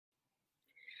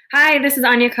Hi, this is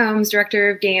Anya Combs, Director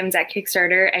of Games at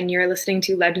Kickstarter, and you're listening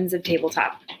to Legends of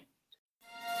Tabletop.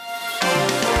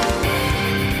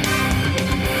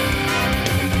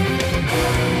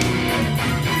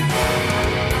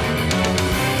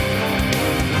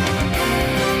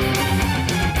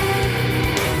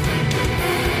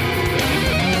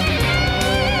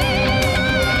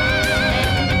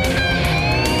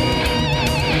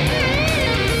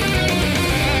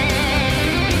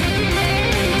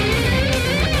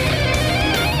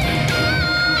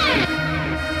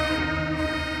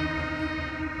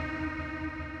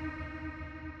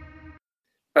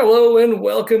 Hello and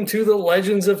welcome to the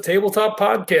Legends of Tabletop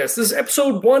podcast. This is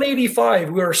episode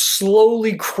 185. We are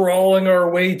slowly crawling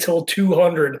our way till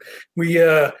 200. We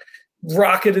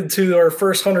rocketed to our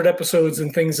first 100 episodes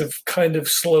and things have kind of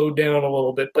slowed down a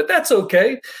little bit, but that's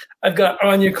okay. I've got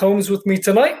Anya Combs with me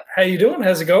tonight. How you doing?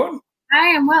 How's it going?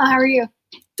 Hi, I'm well. How are you?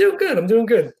 Doing good. I'm doing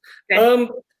good. Good.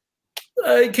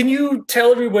 Can you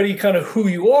tell everybody kind of who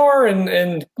you are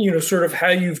and sort of how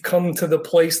you've come to the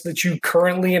place that you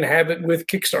currently inhabit with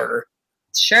Kickstarter?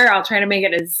 Sure, I'll try to make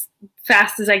it as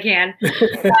fast as I can.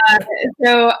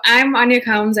 So I'm Anya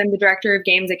Combs. I'm the Director of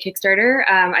Games at Kickstarter.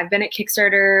 I've been at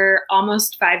Kickstarter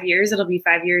almost 5 years. It'll be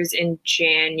 5 years in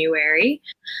January.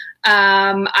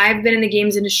 I've been in the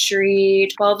games industry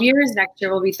 12 years. Next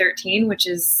year will be 13, which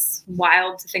is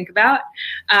wild to think about.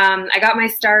 I got my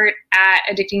start at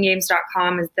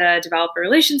addictinggames.com as the developer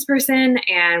relations person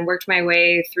and worked my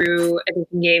way through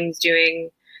Addicting Games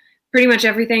doing pretty much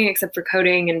everything except for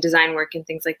coding and design work and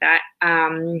things like that.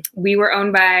 We were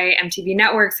owned by MTV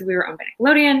Networks. So we were owned by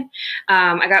Nickelodeon.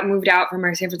 I got moved out from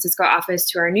our San Francisco office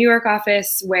to our New York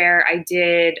office where I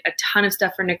did a ton of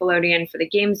stuff for Nickelodeon for the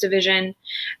games division.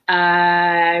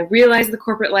 Realized the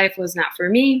corporate life was not for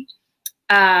me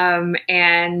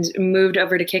and moved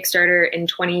over to Kickstarter in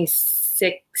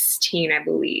 2016, I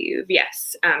believe.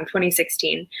 Yes,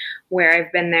 2016, where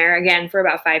I've been there again for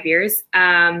about 5 years.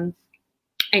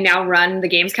 I now run the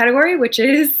games category, which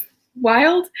is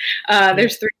wild.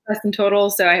 There's 3 of us in total,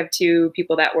 so I have 2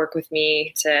 people that work with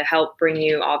me to help bring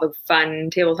you all the fun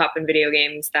tabletop and video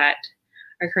games that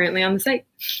are currently on the site.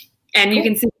 And you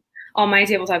can see all my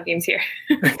tabletop games here.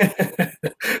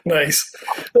 Nice.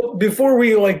 Before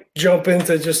we jump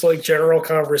into just general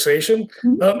conversation,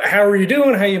 how are you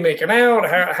doing? How are you making out?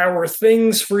 How are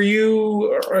things for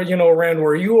you? Around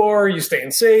where you are? You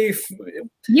staying safe?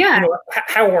 Yeah.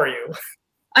 How are you?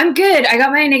 I'm good. I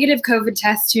got my negative COVID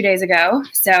test 2 days ago.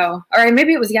 Or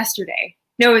maybe it was yesterday.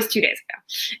 No, it was 2 days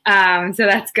ago. So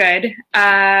that's good.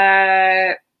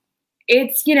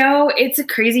 It's a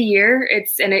crazy year.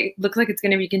 And it looks like it's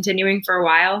going to be continuing for a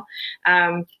while.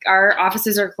 Our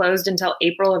offices are closed until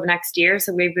April of next year.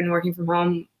 So we've been working from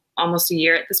home almost a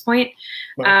year at this point.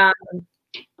 Wow.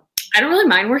 I don't really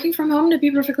mind working from home, to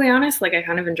be perfectly honest. I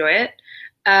kind of enjoy it.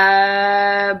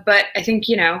 But I think,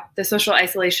 the social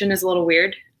isolation is a little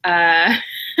weird. Kind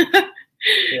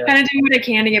of doing what I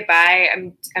can to get by.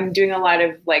 I'm doing a lot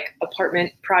of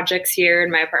apartment projects here in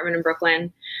my apartment in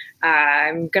Brooklyn.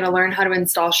 I'm going to learn how to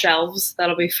install shelves.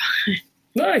 That'll be fun.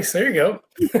 Nice. There you go.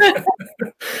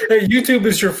 Hey, YouTube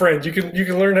is your friend. You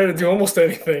can learn how to do almost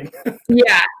anything.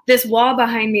 Yeah. This wall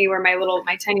behind me where my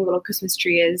tiny little Christmas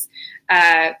tree is,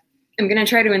 I'm going to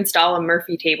try to install a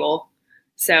Murphy table.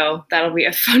 So that'll be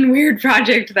a fun, weird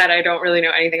project that I don't really know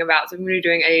anything about. So I'm going to be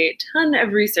doing a ton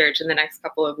of research in the next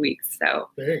couple of weeks. So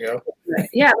there you go.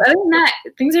 Yeah. But other than that,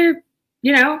 things are,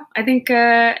 I think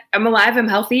I'm alive. I'm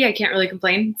healthy. I can't really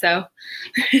complain. So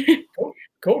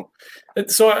cool.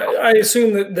 So I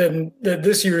assume that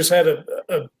this year's had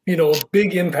a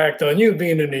big impact on you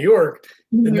being in New York,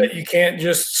 and that you can't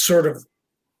just sort of,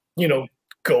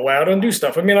 go out and do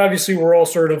stuff. I mean, obviously we're all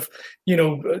sort of,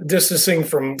 distancing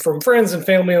from friends and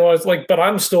family and all that, but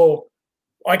I'm still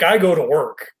I go to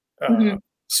work.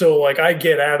 So I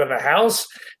get out of the house.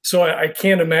 So I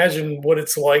can't imagine what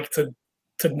it's like to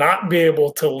not be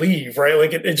able to leave,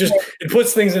 right? It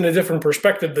puts things in a different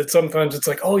perspective that sometimes it's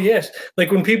oh yes.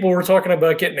 When people were talking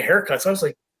about getting haircuts, I was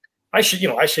I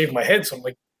shave my head. So I'm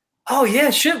oh yeah,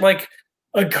 shit.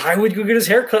 A guy would go get his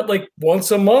haircut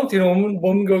once a month,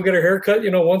 woman go get her haircut,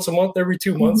 once a month, every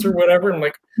 2 months or whatever. I'm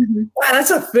wow,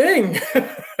 that's a thing.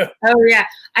 Oh yeah.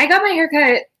 I got my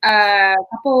haircut a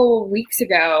couple weeks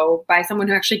ago by someone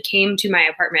who actually came to my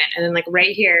apartment, and then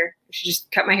right here, she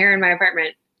just cut my hair in my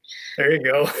apartment. There you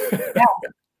go. Yeah.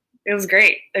 It was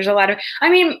great. There's a lot of,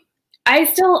 I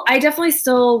definitely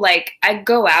still I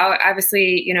go out,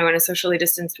 obviously, in a socially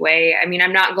distanced way. I'm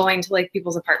not going to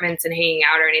people's apartments and hanging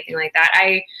out or anything like that.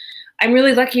 I'm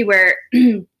really lucky where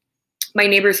my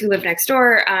neighbors who live next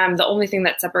door, the only thing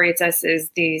that separates us is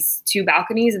these 2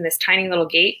 balconies and this tiny little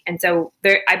gate. And so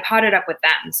I potted up with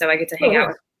them. So I get to hang out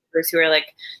with neighbors who are like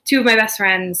 2 of my best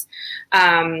friends.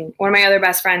 One of my other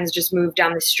best friends just moved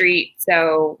down the street.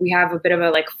 So we have a bit of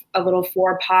a little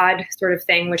 4-pod sort of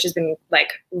thing, which has been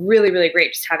like really, really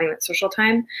great, just having that social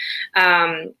time.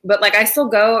 But like I still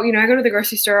go, I go to the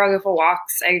grocery store, I'll go for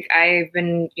walks. I've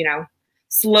been,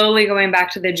 slowly going back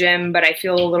to the gym, but I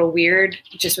feel a little weird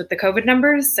just with the COVID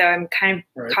numbers. So I'm kind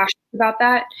of cautious about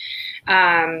that.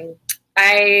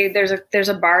 There's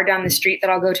a bar down the street that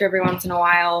I'll go to every once in a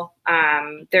while.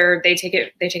 They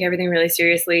take everything really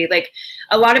seriously. Like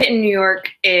a lot of it in New York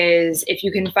is if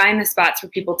you can find the spots where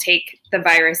people take the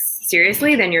virus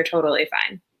seriously, then you're totally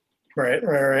fine. Right.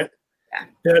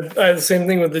 Yeah. I had the same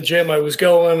thing with the gym. I was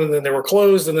going and then they were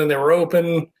closed and then they were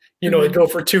open. I'd go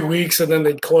for 2 weeks and then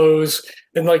they'd close.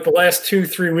 And like the last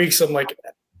 2-3 weeks, I'm like,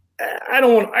 I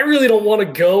really don't want to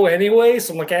go anyway.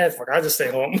 So I'm like, fuck, I'll just stay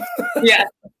home. Yeah.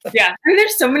 I mean,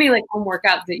 there's so many like home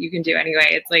workouts that you can do anyway.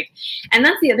 It's like, and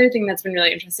that's the other thing that's been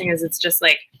really interesting is it's just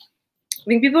like, I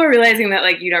think people are realizing that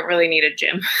like, you don't really need a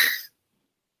gym.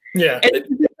 Yeah.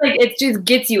 It just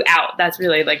gets you out. That's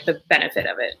really like the benefit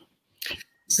of it.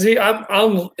 See,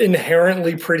 I'm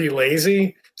inherently pretty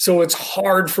lazy. So it's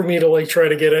hard for me to like try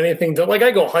to get anything done. Like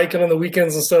I go hiking on the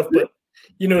weekends and stuff, but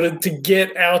to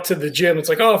get out to the gym, it's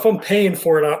like, oh, if I'm paying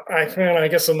for it, I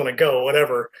guess I'm gonna go,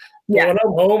 whatever. Yeah. But when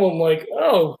I'm home, I'm like,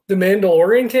 oh, The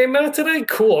Mandalorian came out today.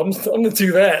 Cool, I'm gonna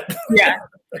do that. Yeah,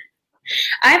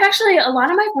 I've actually a lot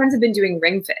of my friends have been doing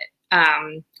Ring Fit.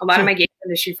 A lot of my game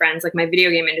industry friends, like my video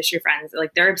game industry friends,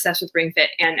 like they're obsessed with Ring Fit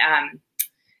and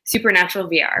Supernatural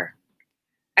VR.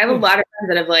 I have a lot of friends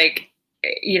that have like,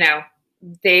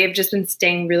 they've just been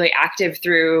staying really active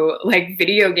through like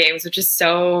video games, which is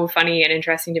so funny and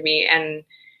interesting to me. And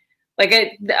like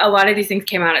a lot of these things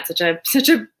came out at such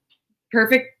a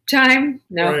perfect time.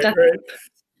 No,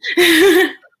 right.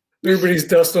 Everybody's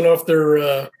dusting off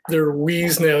their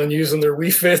Wiis now and using their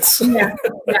Wii Fits. Yeah.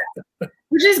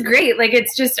 Which is great. Like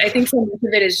it's just, I think so much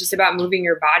of it is just about moving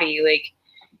your body. Like,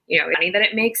 money that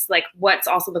it makes, like what's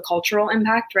also the cultural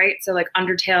impact, right? So like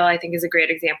Undertale, I think is a great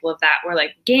example of that, where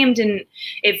like game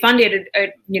it funded,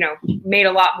 made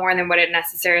a lot more than what it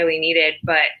necessarily needed,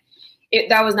 but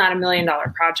that was not $1 million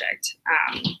project.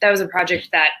 That was a project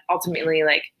that ultimately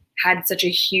like had such a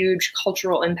huge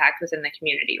cultural impact within the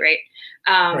community, right?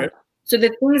 Right. So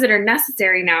the things that are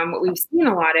necessary now and what we've seen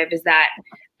a lot of is that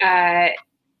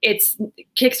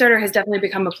Kickstarter has definitely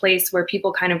become a place where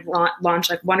people kind of launch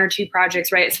like 1 or 2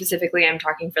 projects, right? Specifically, I'm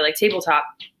talking for like tabletop.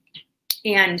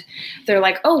 And they're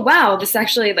like, oh, wow, this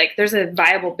actually like there's a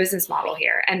viable business model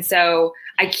here. And so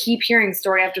I keep hearing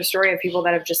story after story of people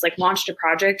that have just like launched a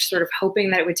project sort of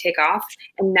hoping that it would take off.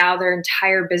 And now their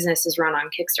entire business is run on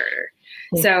Kickstarter.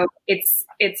 Mm-hmm. So it's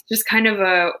just kind of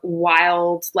a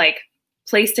wild like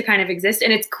place to kind of exist.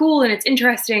 And it's cool and it's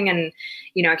interesting. And,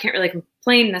 I can't really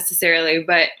complain necessarily,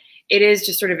 but it is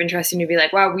just sort of interesting to be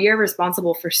like, wow, we are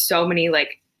responsible for so many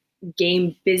like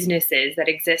game businesses that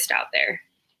exist out there.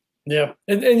 Yeah.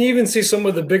 And you even see some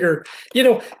of the bigger,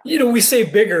 we say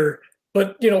bigger,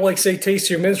 but, like say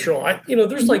Tasty Minstrel,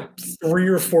 there's like 3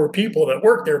 or 4 people that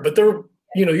work there, but they're,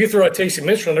 you throw out Tasty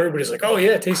Minstrel and everybody's like, oh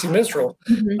yeah, Tasty Minstrel.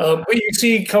 Mm-hmm. But you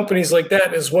see companies like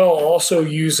that as well, also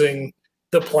using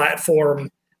the platform.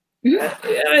 Mm-hmm.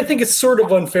 And I think it's sort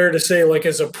of unfair to say like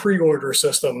as a pre-order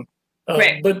system,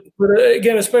 right. But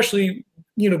again, especially,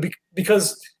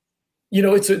 because,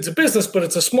 it's a business, but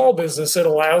it's a small business. It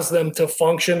allows them to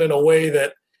function in a way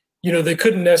that, they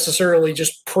couldn't necessarily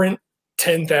just print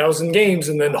 10,000 games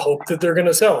and then hope that they're going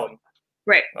to sell them.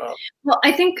 Right. Well,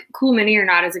 I think Cool Mini or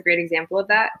Not is a great example of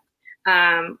that.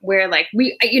 Where like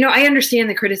I understand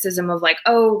the criticism of like,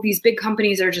 oh, these big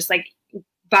companies are just like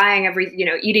buying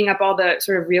eating up all the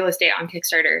sort of real estate on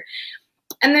Kickstarter.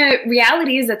 And the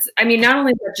reality is not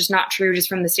only is that just not true, just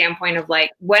from the standpoint of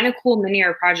like when a Cool Mini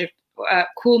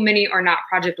or Not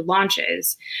project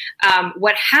launches,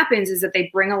 what happens is that they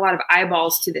bring a lot of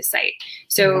eyeballs to the site.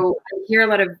 So I hear a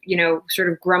lot of, sort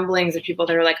of grumblings of people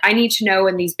that are like, I need to know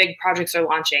when these big projects are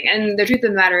launching. And the truth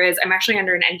of the matter is I'm actually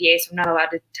under an NDA, so I'm not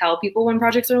allowed to tell people when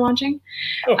projects are launching.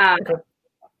 Okay.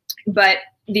 But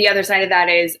the other side of that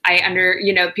is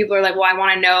people are like, well, I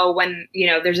want to know when,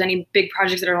 there's any big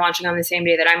projects that are launching on the same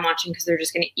day that I'm launching because they're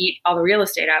just going to eat all the real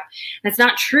estate up. And it's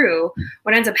not true.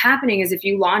 What ends up happening is if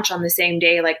you launch on the same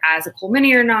day, like as a Cool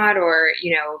Mini or Not, or,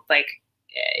 like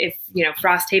if,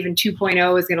 Frosthaven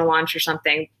 2.0 is going to launch or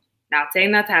something, not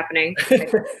saying that's happening.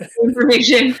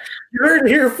 Information. You heard it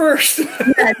here first.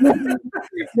 Yeah,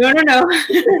 no.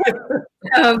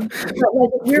 But like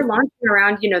if you're launching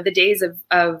around, the days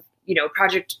of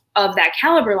project of that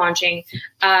caliber launching,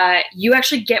 you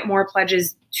actually get more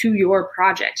pledges to your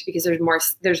project because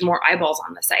there's more eyeballs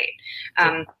on the site.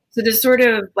 So this sort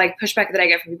of like pushback that I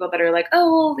get from people that are like,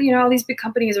 oh, all these big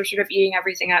companies are sort of eating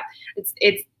everything up.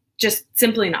 It's just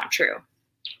simply not true.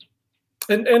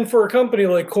 And for a company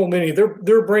like Cool Mini,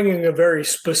 they're bringing a very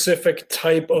specific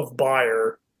type of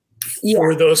buyer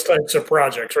for those types of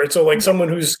projects, right? So like someone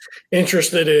who's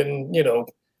interested in,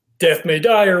 Death May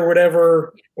Die or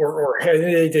whatever, or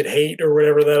they did Hate or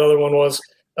whatever that other one was.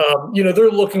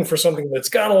 They're looking for something that's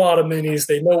got a lot of minis.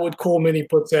 They know what Cool Mini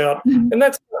puts out, and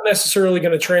that's not necessarily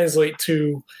going to translate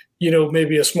to,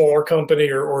 maybe a smaller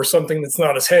company or something that's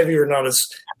not as heavy or not as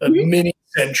mini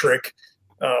centric.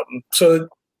 But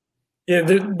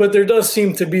there does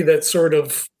seem to be that sort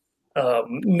of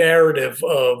narrative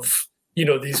of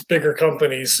these bigger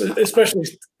companies,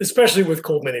 especially with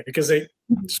Cool Mini, because they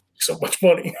so much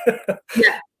money.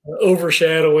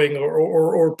 Overshadowing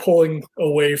or pulling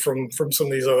away from some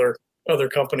of these other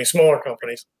companies, smaller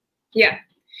companies. Yeah.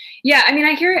 I mean,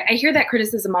 I hear that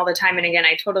criticism all the time, and again,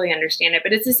 I totally understand it.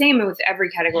 But it's the same with every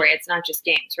category. It's not just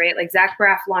games, right? Like Zach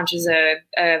Braff launches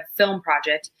a film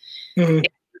project. Mm-hmm.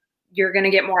 You're going to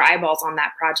get more eyeballs on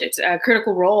that project.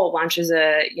 Critical Role launches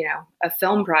a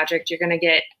film project. You're going to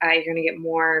get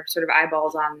more sort of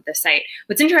eyeballs on the site.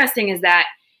 What's interesting is that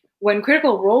when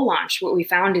Critical Role launched, what we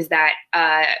found is that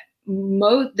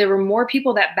there were more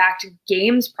people that backed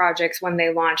games projects when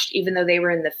they launched, even though they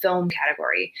were in the film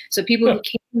category. So people who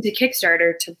came to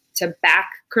Kickstarter to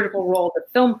back Critical Role, the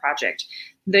film project,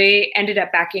 they ended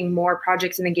up backing more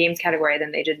projects in the games category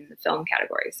than they did in the film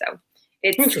category. So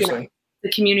it's interesting.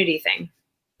 The community thing.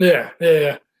 Yeah.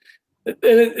 And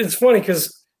it's funny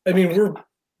because, I mean, we're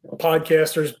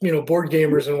podcasters, board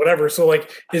gamers and whatever. So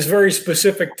like it's very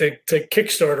specific to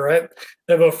Kickstarter. I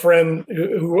have a friend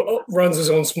who runs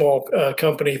his own small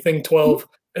company, Thing 12,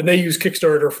 and they use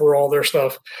Kickstarter for all their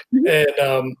stuff.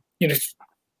 And,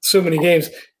 so many games.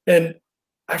 And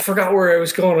I forgot where I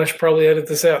was going. I should probably edit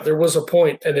this out. There was a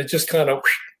point and it just kind of.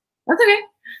 That's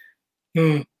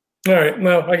okay. All right.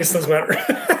 Well, I guess it doesn't matter.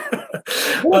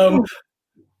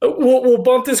 We'll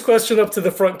bump this question up to the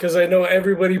front because I know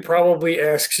everybody probably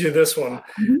asks you this one.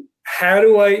 Mm-hmm. How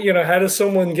does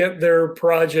someone get their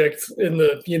project in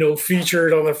the,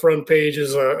 featured on the front page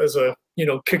as a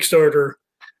Kickstarter?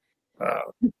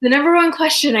 The number one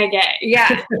question I get.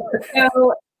 Yeah.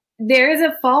 So there's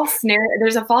a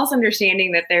false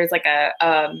understanding that there's like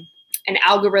an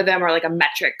algorithm or like a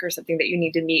metric or something that you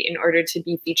need to meet in order to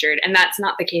be featured. And that's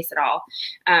not the case at all.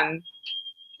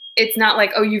 It's not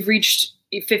like, oh, you've reached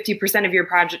 50% of your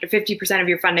project or 50% of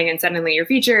your funding and suddenly you're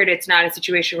featured. It's not a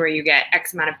situation where you get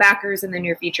X amount of backers and then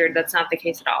you're featured. That's not the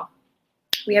case at all.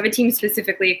 We have a team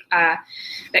specifically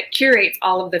that curates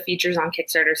all of the features on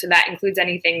Kickstarter. So that includes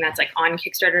anything that's like on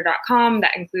Kickstarter.com.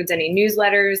 That includes any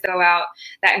newsletters that go out.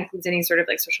 That includes any sort of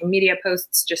like social media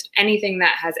posts, just anything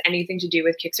that has anything to do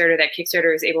with Kickstarter that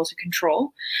Kickstarter is able to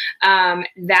control.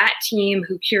 That team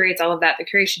who curates all of that, the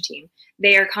curation team,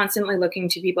 they are constantly looking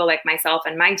to people like myself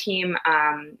and my team.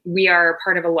 We are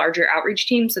part of a larger outreach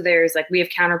team. So we have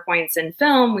counterpoints in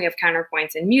film, we have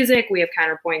counterpoints in music, we have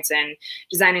counterpoints in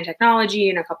design and technology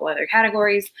and a couple other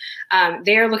categories.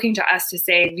 They are looking to us to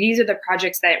say, these are the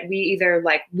projects that we either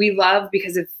we love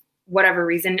because of whatever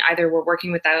reason, either we're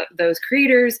working with those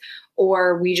creators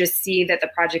or we just see that the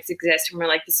projects exist and we're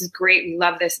like, this is great. We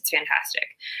love this. It's fantastic.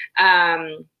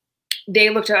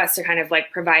 They look to us to kind of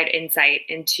provide insight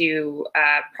into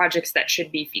projects that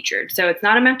should be featured. So it's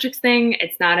not a metrics thing.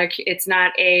 It's not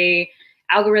a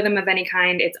algorithm of any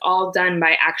kind. It's all done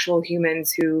by actual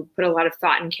humans who put a lot of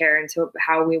thought and care into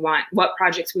what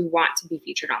projects we want to be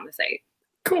featured on the site.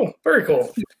 Cool. Very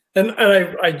cool. And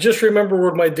I just remember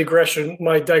where my digression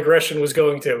was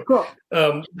going to. Cool.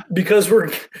 Because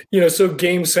we're so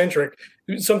game centric,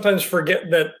 we sometimes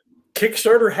forget that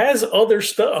Kickstarter has other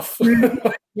stuff.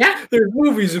 Yeah. There's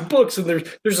movies and books, and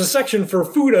there's a section for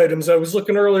food items. I was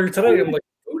looking earlier today. I'm like,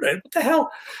 food items? What the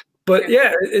hell? But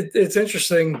yeah, it's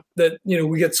interesting that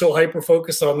we get so hyper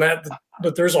focused on that,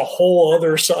 but there's a whole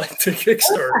other side to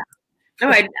Kickstarter. No,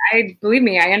 I believe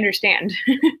me, I understand.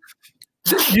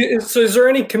 So is there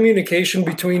any communication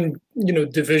between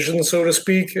divisions, so to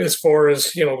speak, as far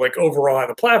as overall how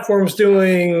the platform's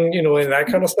doing, and that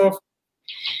kind of stuff?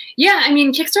 Yeah, I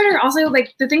mean, Kickstarter also,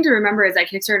 the thing to remember is that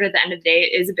Kickstarter at the end of the day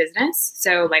is a business.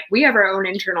 So, we have our own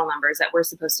internal numbers that we're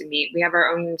supposed to meet. We have our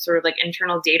own sort of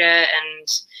internal data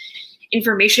and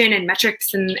information and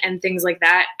metrics and things like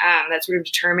that that sort of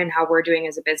determine how we're doing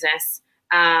as a business.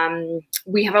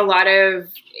 We have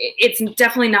it's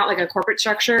definitely not like a corporate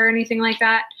structure or anything like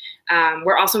that.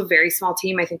 We're also a very small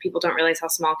team. I think people don't realize how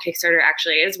small Kickstarter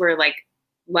actually is. We're like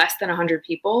less than 100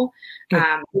 people.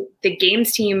 The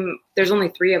games team, there's only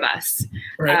 3 of us.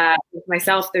 Right.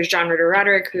 Myself, there's John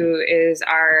Ritter-Roderick, who is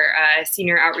our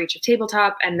senior outreach of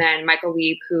tabletop, and then Michael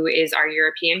Wiebe, who is our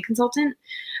European consultant,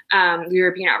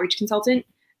 European outreach consultant.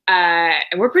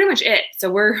 And we're pretty much it. So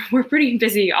we're pretty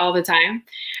busy all the time.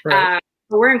 Right.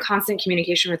 But we're in constant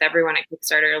communication with everyone at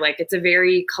Kickstarter. Like, it's a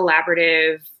very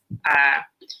collaborative,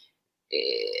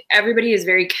 everybody is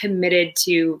very committed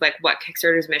to like what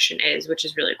Kickstarter's mission is, which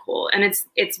is really cool. And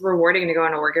it's rewarding to go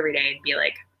into work every day and be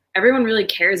like, everyone really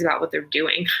cares about what they're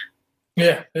doing.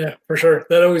 Yeah, for sure.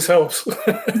 That always helps.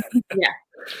 Yeah.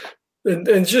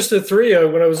 And just the 3,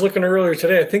 when I was looking earlier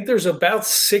today, I think there's about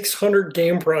 600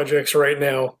 game projects right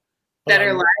now that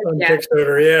are live on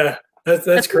Kickstarter. Yeah,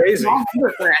 that's crazy.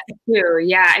 Too.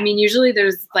 Yeah, I mean, usually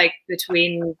there's like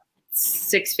between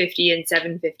 650 and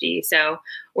 750. So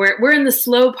we're in the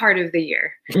slow part of the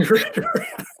year.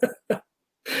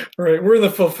 Right. We're in the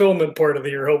fulfillment part of the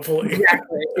year, hopefully.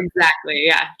 Exactly.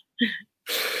 Yeah.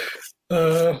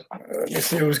 Let me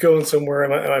see. I was going somewhere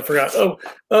and I forgot. So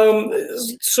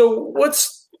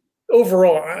what's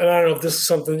overall, and I don't know if this is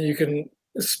something you can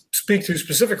speak to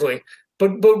specifically,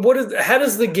 but how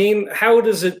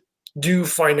does it do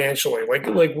financially?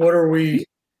 Like what are we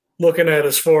looking at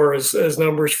as far as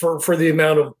numbers for the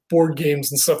amount of board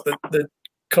games and stuff that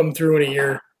come through in a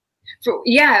year?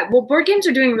 Well, board games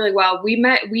are doing really well.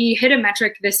 We hit a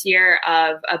metric this year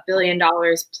of $1 billion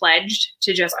pledged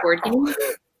to just board games,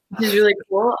 which is really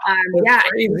cool.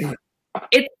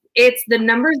 It's the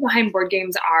numbers behind board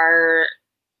games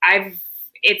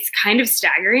it's kind of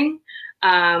staggering.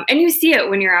 And you see it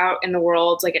when you're out in the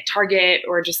world, like at Target,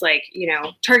 or just like,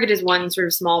 Target is one sort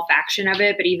of small faction of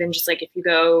it, but even just like if you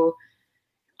go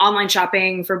online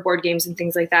shopping for board games and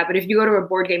things like that. But if you go to a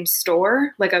board game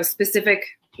store, like a specific,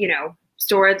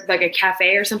 store, like a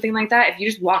cafe or something like that, if you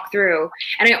just walk through,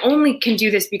 and I only can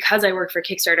do this because I work for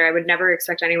Kickstarter, I would never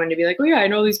expect anyone to be like, oh yeah, I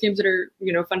know these games that are,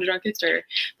 funded on Kickstarter.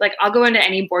 Like, I'll go into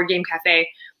any board game cafe.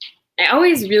 I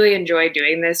always really enjoy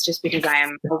doing this just because I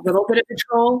am a little bit of a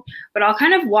troll, but I'll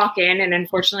kind of walk in, and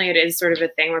unfortunately it is sort of a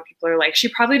thing where people are like, she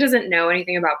probably doesn't know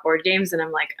anything about board games. And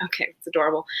I'm like, okay, it's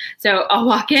adorable. So I'll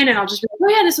walk in and I'll just be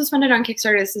like, oh yeah, this was funded on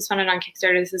Kickstarter. This is funded on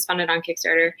Kickstarter. This is funded on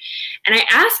Kickstarter. And I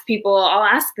ask people, I'll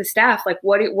ask the staff, like,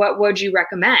 what would you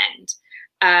recommend?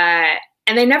 And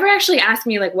they never actually ask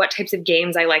me like what types of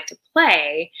games I like to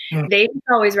play. They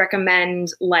always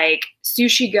recommend like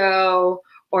Sushi Go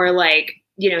or like,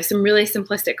 some really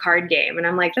simplistic card game. And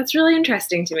I'm like, that's really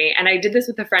interesting to me. And I did this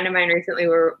with a friend of mine recently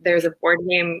where there's a board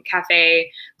game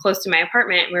cafe close to my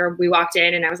apartment where we walked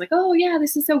in and I was like, oh yeah,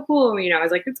 this is so cool. I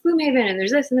was like, it's Gloomhaven and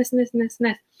there's this and this and this and this and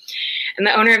this. And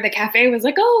the owner of the cafe was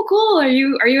like, oh, cool. Are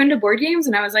you into board games?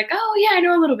 And I was like, oh yeah, I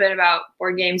know a little bit about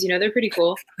board games. They're pretty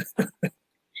cool.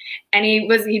 And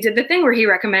he did the thing where he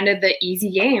recommended the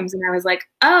easy games. And I was like,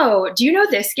 oh, do you know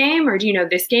this game? Or do you know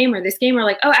this game or this game? Or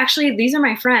like, oh, actually, these are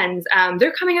my friends.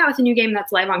 They're coming out with a new game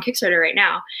that's live on Kickstarter right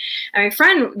now. And my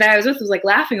friend that I was with was like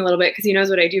laughing a little bit because he knows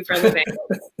what I do for a living.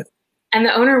 And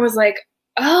the owner was like,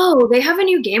 oh, they have a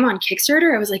new game on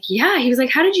Kickstarter? I was like, yeah. He was like,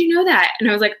 how did you know that? And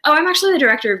I was like, oh, I'm actually the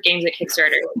director of games at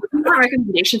Kickstarter. If you want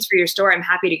recommendations for your store, I'm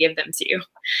happy to give them to you.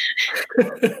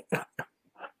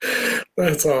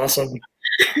 That's awesome.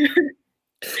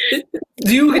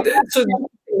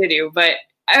 But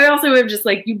I also am just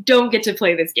like, you don't get to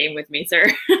play this game with me,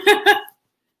 sir.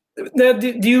 Now,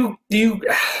 do you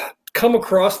come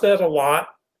across that a lot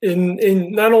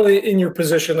in not only in your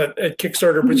position at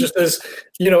Kickstarter, but just as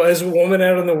as a woman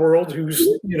out in the world who's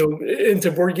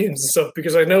into board games and stuff?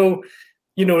 Because I know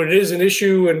it is an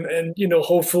issue, and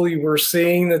hopefully we're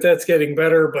seeing that that's getting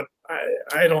better. But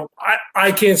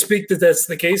I can't speak that that's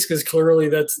the case, because clearly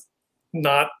that's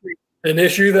not an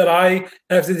issue that I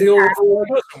have to deal with when I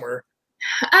go somewhere.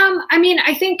 I mean,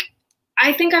 I think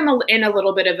I'm in a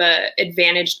little bit of a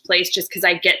advantaged place just because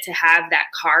I get to have that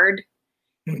card.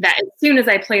 That as soon as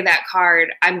I play that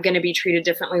card, I'm going to be treated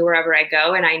differently wherever I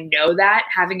go, and I know that,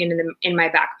 having it in my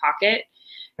back pocket.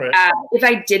 Right. If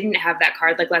I didn't have that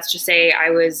card, like let's just say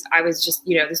I was just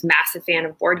this massive fan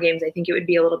of board games, I think it would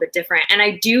be a little bit different. And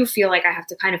I do feel like I have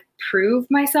to kind of prove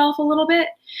myself a little bit,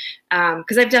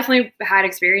 because I've definitely had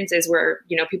experiences where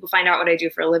people find out what I do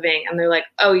for a living and they're like,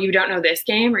 oh, you don't know this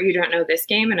game, or you don't know this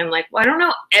game, and I'm like, well, I don't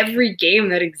know every game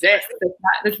that exists.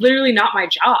 That's literally not my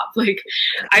job. Like,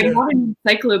 I'm not an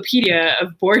encyclopedia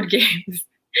of board games.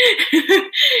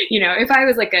 If I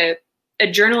was like a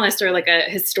journalist or like a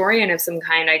historian of some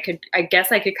kind, I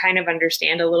guess I could kind of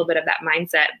understand a little bit of that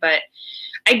mindset. But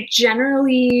I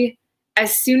generally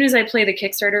as soon as I play the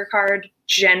Kickstarter card,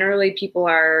 generally people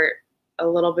are a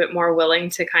little bit more willing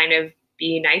to kind of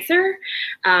be nicer.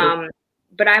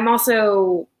 But I'm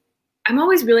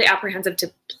always really apprehensive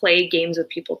to play games with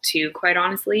people too, quite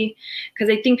honestly,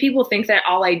 because I think people think that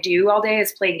all I do all day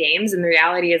is play games. And the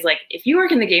reality is, like, if you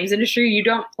work in the games industry, you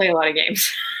don't play a lot of games.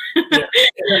 Yeah.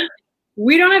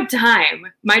 We don't have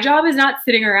time. My job is not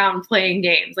sitting around playing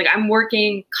games. Like, I'm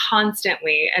working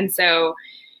constantly. And so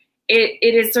it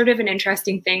is sort of an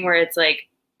interesting thing where it's like,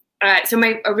 so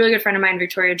a really good friend of mine,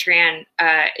 Victoria Tran,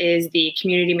 is the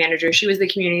community manager. She was the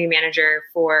community manager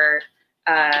for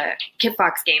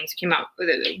Kitfox Games, came out with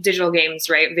digital games,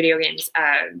 right? Video games.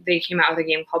 They came out with a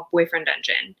game called Boyfriend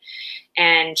Dungeon.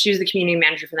 And she was the community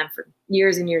manager for them for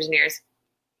years and years and years.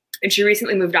 And she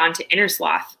recently moved on to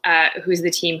Innersloth, who's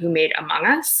the team who made Among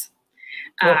Us.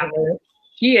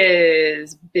 She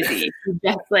is busy.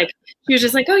 She was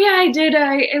just like, oh yeah, I did.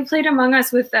 I played Among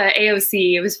Us with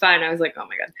AOC. It was fun. I was like, oh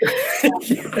my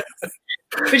God.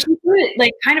 But she put it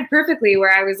like kind of perfectly,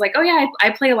 where I was like, oh yeah,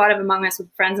 I play a lot of Among Us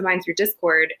with friends of mine through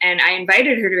Discord, and I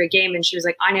invited her to a game, and she was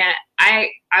like, Anya, I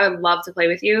would love to play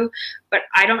with you, but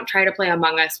I don't try to play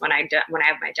Among Us when I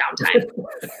have my downtime.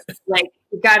 Like,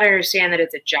 you got to understand that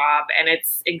it's a job and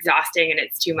it's exhausting and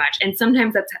it's too much. And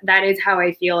sometimes that is how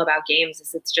I feel about games.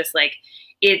 Is it's just like,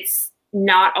 it's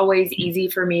not always easy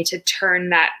for me to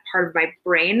turn that part of my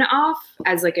brain off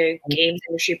as like a games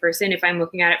industry person. If I'm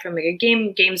looking at it from like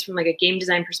games from like a game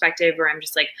design perspective, where I'm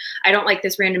just like, I don't like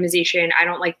this randomization. I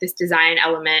don't like this design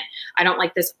element. I don't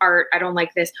like this art. I don't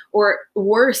like this. Or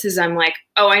worse is I'm like,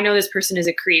 oh, I know this person is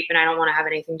a creep and I don't want to have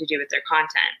anything to do with their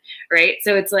content. Right.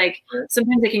 So it's like,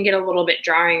 sometimes it can get a little bit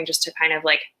jarring just to kind of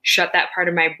like shut that part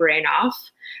of my brain off.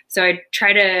 So I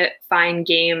try to find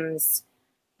games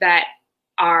that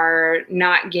are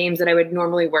not games that I would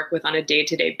normally work with on a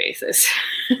day-to-day basis.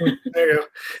 There you go.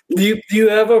 Do you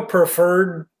have a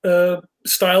preferred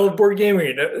style of board game?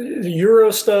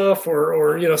 Euro stuff,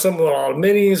 or some of the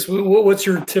minis? What's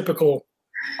your typical?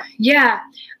 Yeah,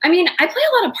 I mean, I play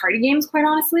a lot of party games, quite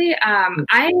honestly.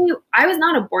 I was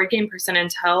not a board game person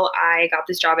until I got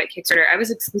this job at Kickstarter. I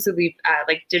was exclusively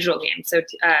like digital games, so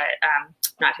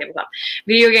not tabletop,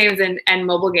 video games and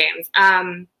mobile games.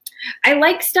 I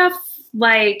like stuff.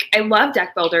 Like, I love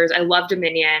deck builders. I love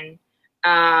Dominion.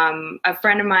 A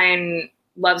friend of mine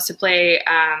loves to play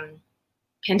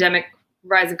Pandemic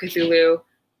Rise of Cthulhu.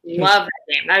 Love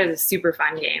that game. That is a super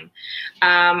fun game.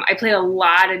 I played a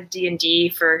lot of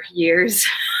D&D for years.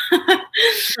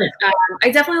 I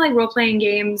definitely like role-playing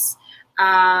games.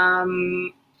 I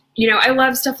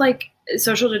love stuff like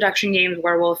social deduction games,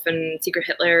 Werewolf and Secret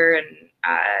Hitler and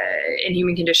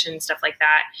Inhuman Condition, stuff like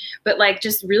that. But like,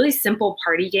 just really simple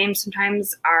party games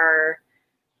sometimes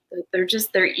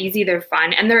they're easy, they're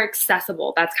fun, and they're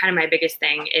accessible. That's kind of my biggest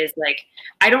thing, is like,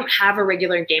 I don't have a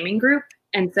regular gaming group.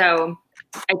 And so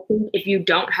I think if you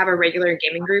don't have a regular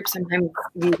gaming group, sometimes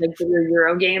these like bigger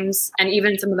Euro games and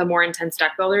even some of the more intense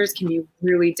deck builders can be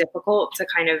really difficult to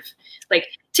kind of like,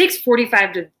 takes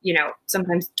 45 to,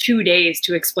 sometimes 2 days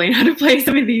to explain how to play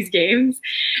some of these games.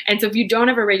 And so if you don't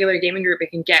have a regular gaming group,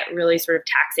 it can get really sort of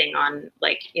taxing on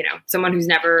like, someone who's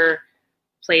never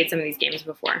played some of these games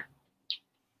before.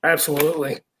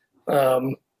 Absolutely.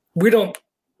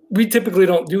 We typically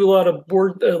don't do a lot of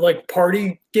board like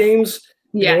party games.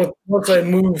 Yeah. Once I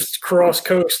moved cross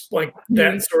coast, like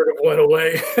that sort of went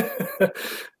away.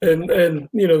 and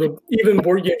even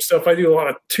board game stuff, I do a lot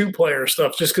of 2-player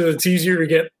stuff just because it's easier to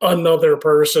get another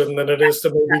person than it is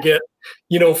to maybe get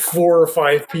 4 or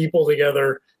 5 people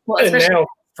together. Well, and now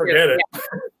forget it.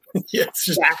 Yeah, it's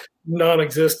just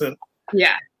non-existent.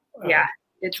 Yeah.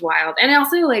 It's wild. And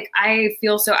also, like, I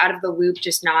feel so out of the loop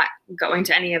just not going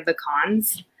to any of the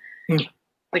cons.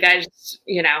 Like, I just,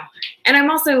 and I'm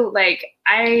also like,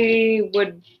 I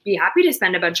would be happy to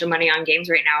spend a bunch of money on games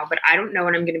right now, but I don't know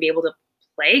when I'm going to be able to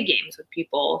play games with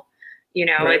people.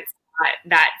 Right. It's not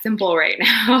that simple right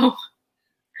now.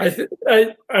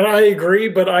 I agree,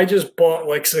 but I just bought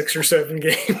like 6 or 7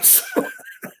 games.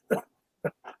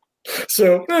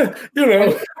 So, I get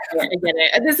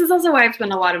it. This is also why I've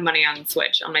spent a lot of money on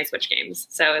my Switch games.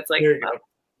 So it's like,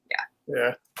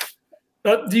 yeah.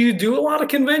 Do you do a lot of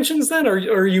conventions then? Or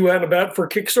are you out and about for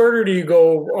Kickstarter? Do you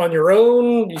go on your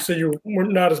own? You said you were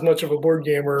not as much of a board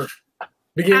gamer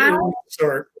beginning to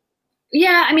start.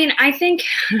 Yeah, I mean, I think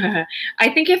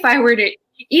if I were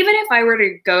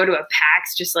to go to a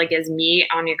PAX just like as me,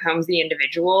 Anya Combs, the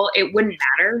individual, it wouldn't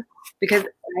matter because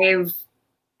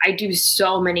I do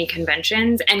so many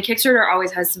conventions, and Kickstarter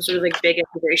always has some sort of like big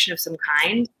integration of some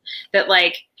kind that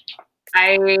like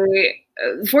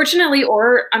fortunately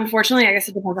or unfortunately, I guess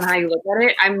it depends on how you look at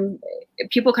it.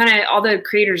 People kind of, all the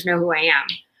creators know who I am,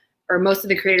 or most of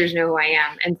the creators know who I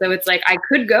am. And so it's like, I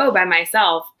could go by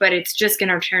myself, but it's just going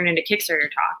to turn into Kickstarter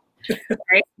talk,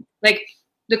 right? Like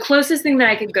the closest thing that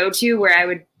I could go to where I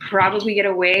would probably get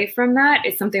away from that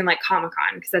is something like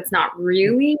Comic-Con, because that's not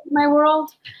really my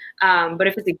world. But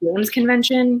if it's a games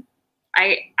convention,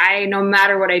 I no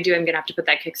matter what I do, I'm going to have to put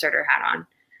that Kickstarter hat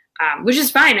on, which is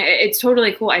fine. It's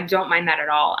totally cool. I don't mind that at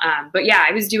all. But yeah,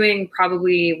 I was doing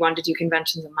probably 1 to 2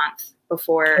 conventions a month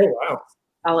before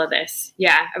all of this.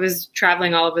 Yeah, I was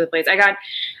traveling all over the place.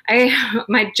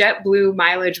 My JetBlue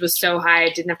mileage was so high, I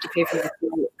didn't have to pay for the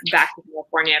food back to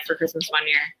California for Christmas one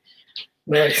year.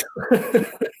 Nice.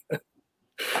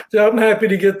 So I'm happy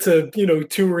to get to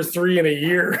 2 or 3 in a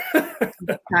year.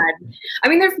 God. I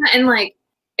mean, they're fun, and like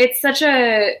it's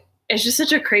just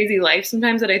such a crazy life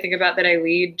sometimes that I think about that I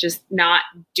lead, just not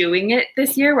doing it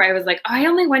this year, where I was like, oh, I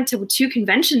only went to 2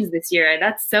 conventions this year.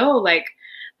 That's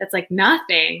like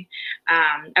nothing.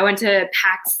 I went to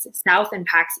PAX South and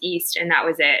PAX East, and that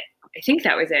was it. I think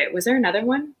that was it. Was there another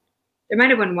one? There might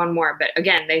have been one more, but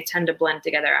again, they tend to blend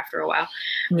together after a while.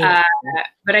 Yeah.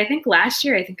 But I think last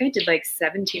year, I did like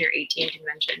 17 or 18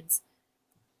 conventions.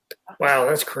 Wow,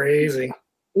 that's crazy.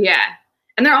 Yeah.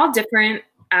 And they're all different.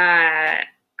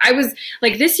 I was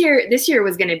like, this year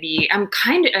was going to be, I'm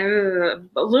kind of,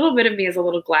 a little bit of me is a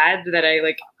little glad that I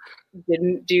like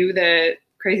didn't do the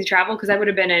crazy travel, because I would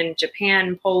have been in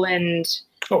Japan, Poland,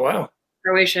 oh wow,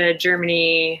 Croatia,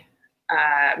 Germany,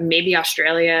 maybe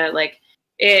Australia, like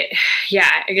it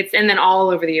gets, and then all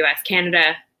over the US,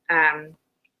 Canada.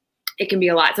 It can be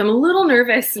a lot. So I'm a little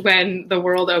nervous when the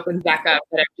world opens back up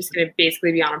that I'm just going to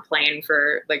basically be on a plane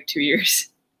for like 2 years.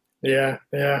 Yeah.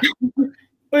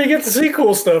 Well, you get to see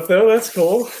cool stuff though. That's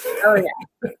cool. Oh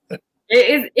yeah.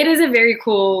 It is a very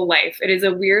cool life. It is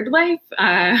a weird life,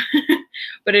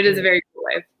 but it is a very cool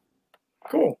life.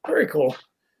 Cool, very cool.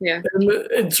 Yeah.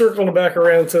 And circling back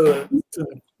around to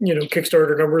the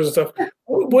Kickstarter numbers and stuff,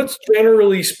 what's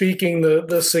generally speaking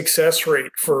the success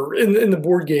rate for in the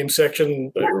board game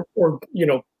section or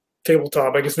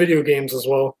tabletop? I guess video games as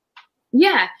well.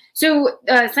 Yeah. So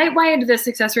site-wide, the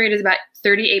success rate is about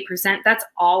 38%. That's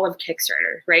all of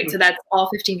Kickstarter, right? So that's all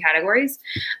 15 categories.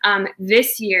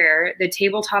 This year, the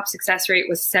tabletop success rate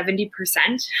was 70%.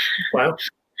 Wow.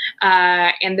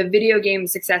 And the video game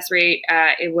success rate,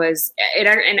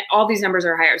 and all these numbers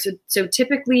are higher. So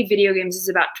typically video games is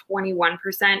about 21%,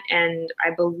 and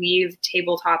I believe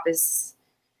tabletop it's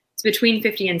between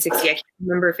 50 and 60. I can't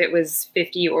remember if it was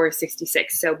 50 or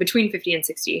 66. So between 50 and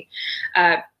 60.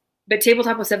 But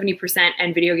tabletop was 70%,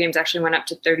 and video games actually went up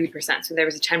to 30%. So there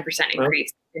was a 10%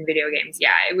 increase in video games.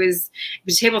 Yeah,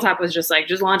 tabletop was just like,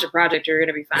 just launch a project, you're going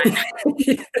to be fine.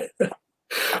 Yeah.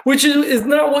 Which is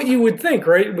not what you would think,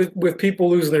 right? With people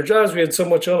losing their jobs, we had so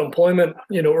much unemployment,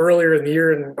 earlier in the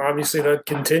year, and obviously that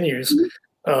continues.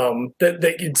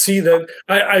 That you'd see that.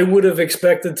 I would have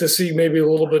expected to see maybe a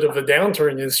little bit of a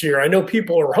downturn this year. I know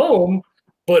people are home,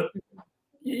 but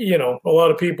a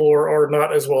lot of people are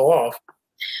not as well off.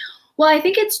 Well, I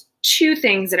think it's 2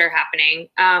 things that are happening.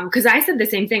 Because I said the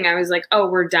same thing. I was like, oh,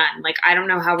 we're done. Like, I don't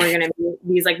know how we're going to meet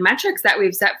these like metrics that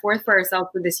we've set forth for ourselves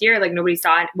for this year. Like, nobody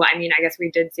saw it. Well, I mean, I guess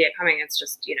we did see it coming. It's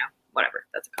just, whatever.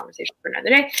 That's a conversation for another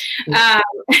day.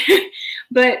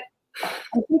 But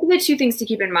I think the 2 things to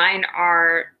keep in mind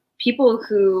are people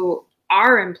who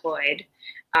are employed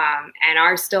and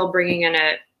are still bringing in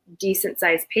a decent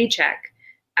sized paycheck.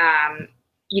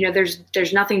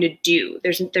 There's nothing to do.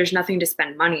 There's nothing to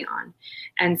spend money on.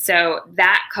 And so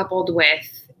that coupled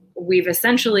with, we've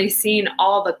essentially seen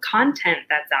all the content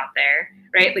that's out there,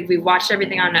 right? Like we've watched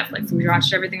everything on Netflix, and we've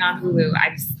watched everything on Hulu.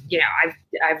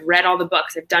 I've read all the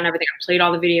books. I've done everything. I've played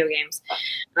all the video games.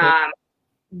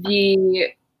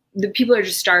 The people are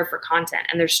just starved for content,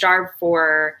 and they're starved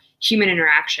for human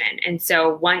interaction. And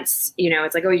so once,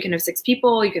 it's like, oh, you can have 6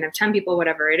 people, you can have 10 people,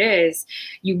 whatever it is,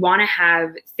 you want to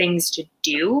have things to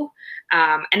do.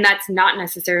 And that's not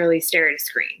necessarily stare at a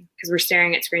screen, because we're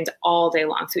staring at screens all day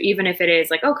long. So even if it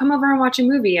is like, oh, come over and watch a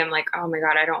movie, I'm like, oh my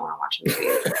God, I don't want to watch a movie.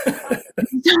 I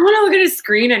don't want to look at a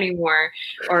screen anymore.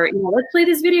 Or, let's play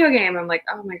this video game. I'm like,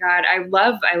 oh my God, I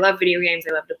love video games.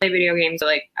 I love to play video games. So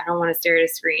like, I don't want to stare at a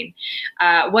screen.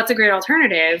 What's a great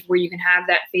alternative where you can have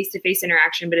that face-to-face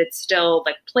interaction, but it's still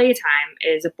like playtime,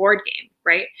 is a board game,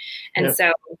 right? And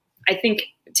so I think,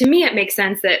 to me, it makes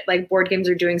sense that like board games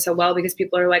are doing so well, because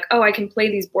people are like, oh, I can play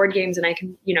these board games and I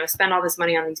can, spend all this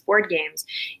money on these board games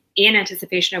in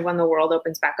anticipation of when the world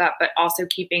opens back up, but also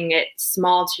keeping it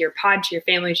small to your pod, to your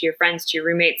family, to your friends, to your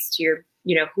roommates, to your,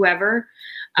 whoever.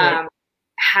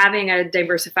 having a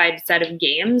diversified set of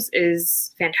games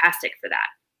is fantastic for that.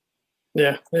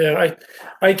 Yeah.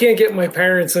 I can't get my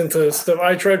parents into stuff.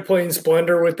 I tried playing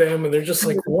Splendor with them, and they're just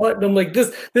like, "What?" And I'm like,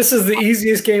 "This is the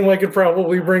easiest game I could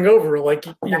probably bring over." Like,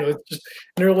 it's just,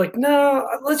 and they're like, "No,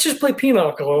 let's just play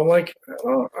Pinochle." I'm like,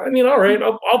 "Oh, I mean, all right,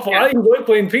 I enjoy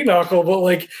playing Pinochle, but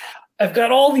like, I've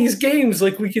got all these games.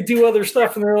 Like, we could do other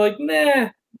stuff." And they're like, "Nah,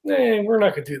 we're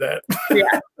not gonna do that."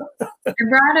 Yeah, I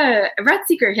brought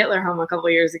Secret Hitler home a couple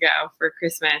years ago for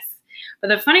Christmas. But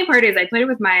the funny part is I played it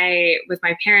with my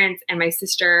parents and my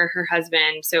sister, her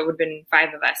husband. So it would have been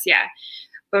 5 of us. Yeah.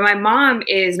 But my mom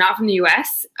is not from the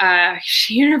US.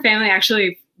 She and her family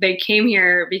actually, they came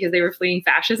here because they were fleeing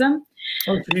fascism.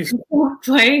 Oh, geez.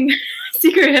 Playing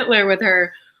Secret Hitler with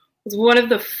her was one of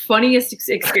the funniest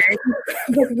experiences.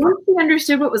 Like, once she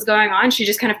understood what was going on, she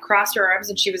just kind of crossed her arms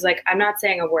and she was like, "I'm not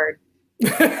saying a word.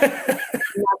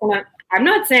 I'm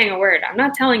not saying a word. I'm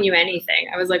not telling you anything."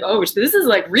 I was like, "Oh, so this is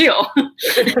like real."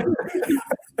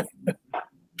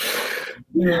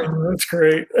 Yeah, that's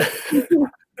great.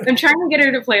 I'm trying to get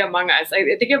her to play Among Us. I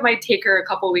think it might take her a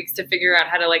couple weeks to figure out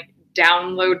how to like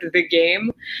download the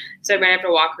game. So I might have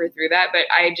to walk her through that, but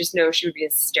I just know she would be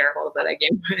hysterical to play that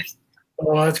game with.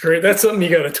 Oh, that's great. That's something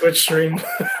you got to Twitch stream.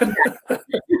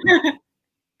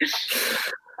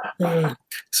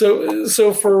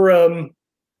 So for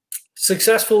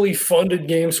successfully funded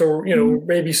games, so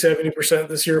maybe 70%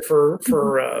 this year for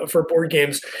board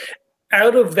games.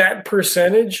 Out of that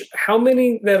percentage, how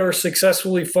many that are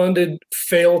successfully funded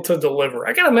fail to deliver?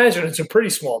 I can imagine it's a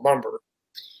pretty small number.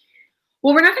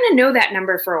 Well, we're not going to know that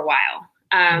number for a while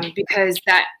because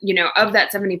that, of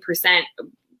that 70%,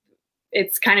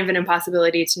 it's kind of an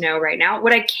impossibility to know right now.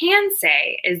 What I can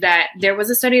say is that there was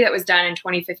a study that was done in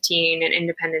 2015, an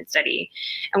independent study.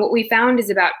 And what we found is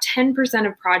about 10%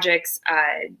 of projects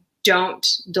don't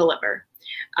deliver.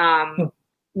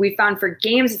 We found for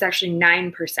games, it's actually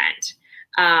 9%.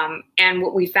 And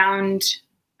what we found,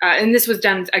 and this was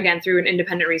done again through an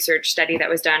independent research study that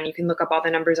was done. You can look up all the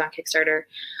numbers on Kickstarter.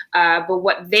 But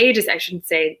what they discovered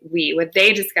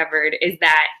is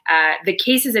that the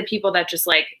cases of people that just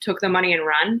like took the money and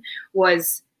run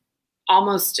was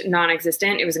almost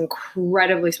non-existent. It was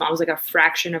incredibly small. It was like a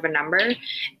fraction of a number.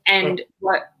 And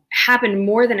what happened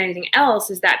more than anything else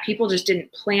is that people just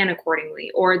didn't plan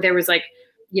accordingly, or there was like,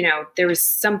 there was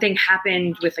something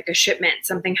happened with like a shipment,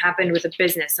 something happened with a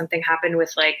business, something happened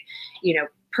with like,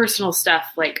 personal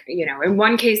stuff. Like, in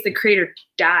one case, the creator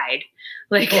died.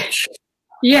 Like,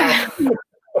 yeah.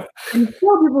 And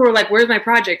people were like, "Where's my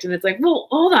project?" And it's like, well,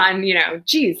 hold on,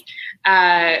 geez.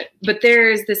 But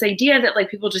there's this idea that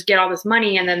like people just get all this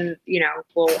money and then,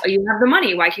 well, you have the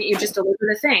money. Why can't you just deliver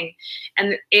the thing?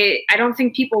 And I don't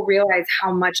think people realize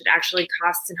how much it actually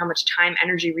costs and how much time,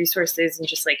 energy, resources, and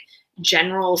just like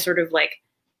general sort of like,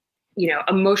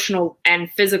 emotional and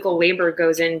physical labor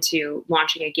goes into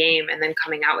launching a game and then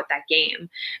coming out with that game.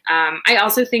 I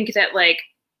also think that like,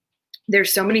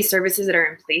 there's so many services that are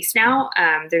in place now.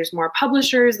 There's more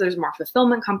publishers, there's more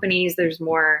fulfillment companies, there's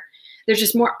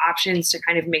just more options to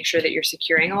kind of make sure that you're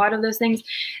securing a lot of those things.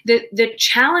 The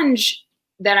challenge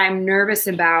that I'm nervous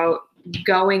about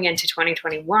going into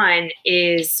 2021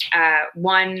 is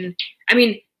one, I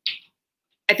mean,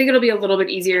 I think it'll be a little bit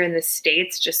easier in the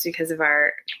States just because of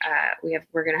our,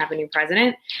 we're going to have a new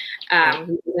president who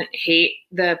doesn't hate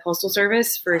the Postal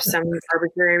Service for some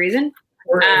arbitrary reason.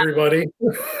 For everybody.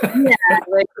 Yeah,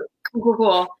 like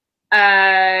cool. So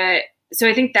I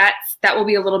think that will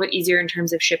be a little bit easier in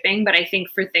terms of shipping, but I think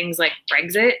for things like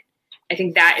Brexit, I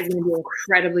think that is going to be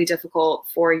incredibly difficult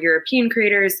for European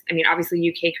creators. I mean, obviously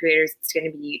UK creators, it's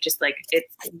going to be just like,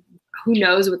 it's who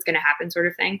knows what's going to happen sort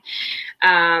of thing.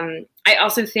 I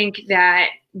also think that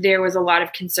there was a lot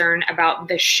of concern about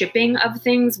the shipping of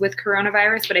things with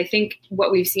coronavirus, but I think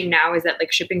what we've seen now is that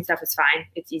like shipping stuff is fine.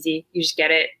 It's easy. You just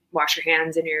get it, wash your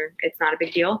hands, and it's not a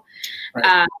big deal.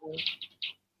 Right.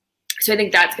 So I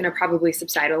think that's going to probably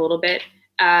subside a little bit.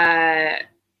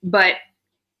 But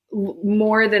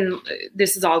more than,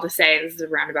 this is all to say, this is a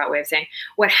roundabout way of saying,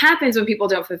 what happens when people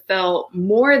don't fulfill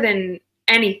more than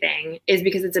anything is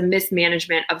because it's a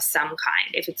mismanagement of some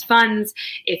kind. If it's funds,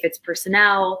 if it's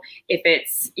personnel, if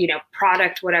it's,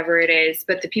 product, whatever it is.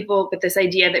 But this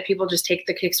idea that people just take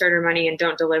the Kickstarter money and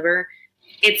don't deliver,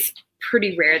 it's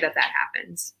pretty rare that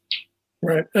happens.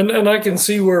 Right. And I can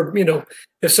see where,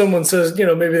 if someone says,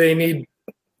 maybe they need,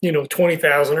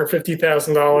 $20,000 or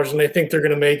 $50,000 and they think they're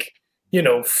going to make,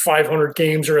 500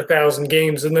 games or 1,000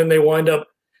 games, and then they wind up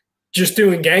just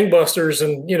doing gangbusters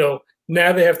and,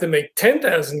 now they have to make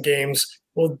 10,000 games.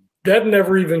 Well, that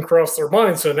never even crossed their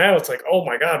mind. So now it's like, oh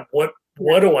my God, what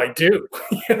do I do?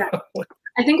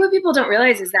 I think what people don't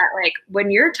realize is that like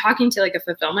when you're talking to like a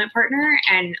fulfillment partner,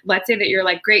 and let's say that you're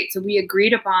like, great, so we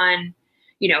agreed upon,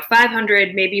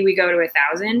 500, maybe we go to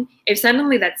 1,000. If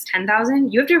suddenly that's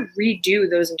 10,000, you have to redo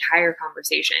those entire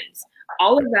conversations.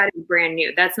 All of that is brand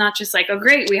new. That's not just like, oh,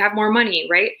 great, we have more money,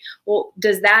 right? Well,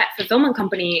 does that fulfillment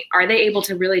company, are they able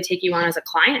to really take you on as a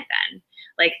client then?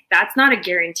 Like, that's not a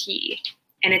guarantee.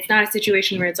 And it's not a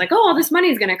situation where it's like, oh, all this money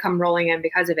is going to come rolling in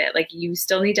because of it. Like, you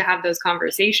still need to have those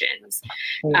conversations.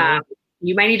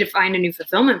 You might need to find a new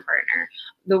fulfillment partner.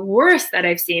 The worst that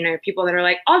I've seen are people that are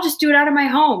like, I'll just do it out of my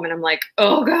home. And I'm like,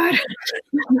 oh God,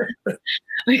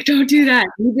 like, don't do that.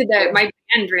 We did that. My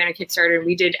band ran a Kickstarter and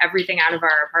we did everything out of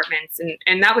our apartments.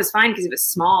 And that was fine because it was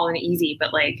small and easy,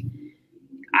 but like,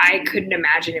 I couldn't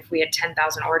imagine if we had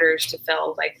 10,000 orders to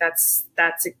fill. Like that's,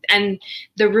 and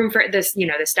the room for this, the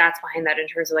stats behind that in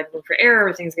terms of like room for error,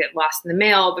 or things get lost in the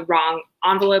mail, the wrong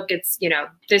envelope gets,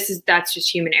 that's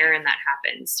just human error, and that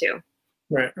happens too.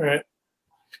 Right.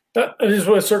 I just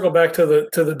want to circle back to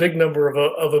the big number of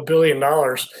 $1 billion,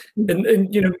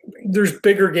 and there's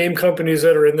bigger game companies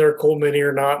that are in there, Cool Mini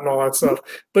or not, and all that stuff.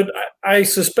 But I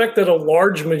suspect that a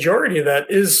large majority of that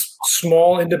is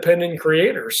small independent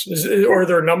creators. Are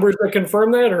there numbers that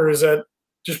confirm that, or is that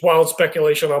just wild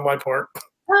speculation on my part?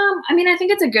 I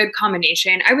think it's a good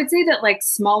combination. I would say that like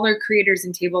smaller creators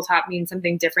in tabletop mean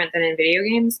something different than in video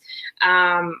games.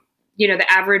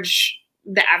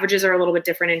 The averages are a little bit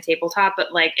different in tabletop,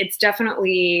 but like it's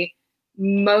definitely,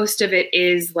 most of it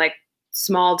is like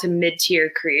small to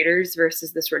mid-tier creators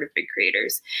versus the sort of big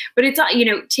creators. But it's,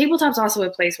 tabletop's also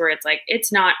a place where it's like,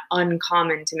 it's not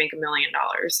uncommon to make $1 million.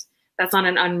 That's not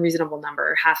an unreasonable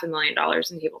number,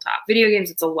 $500,000 in tabletop. Video games,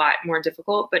 it's a lot more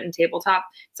difficult, but in tabletop,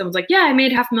 someone's like, yeah, I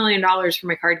made $500,000 for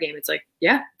my card game. It's like,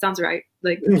 yeah, sounds right.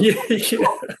 Like, yeah.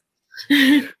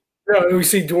 We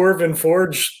see Dwarven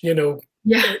Forge,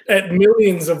 at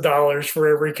millions of dollars for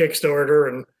every Kickstarter,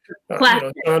 and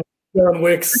John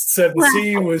Wick's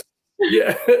 7C was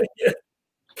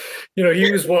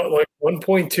he was what, like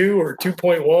 1.2 or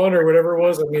 2.1 or whatever it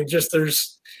was. I mean, just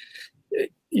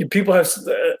people have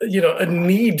a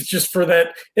need just for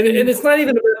that, and it's not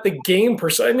even about the game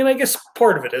per se. I mean, I guess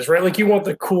part of it is, right, like you want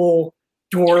the cool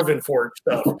Dwarven Forge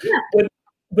stuff,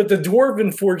 but the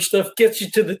Dwarven Forge stuff gets you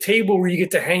to the table where you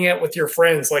get to hang out with your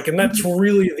friends, like, and that's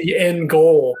really the end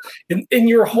goal. In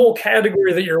your whole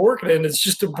category that you're working in, is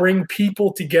just to bring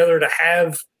people together to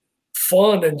have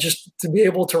fun and just to be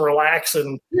able to relax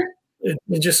and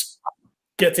just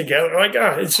get together. Like,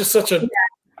 it's just such a.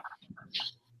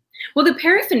 Well, the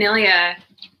paraphernalia,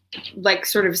 like,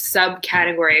 sort of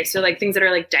subcategory. So, like, things that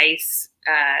are like dice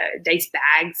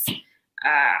bags.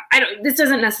 This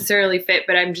doesn't necessarily fit,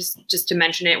 but I'm just to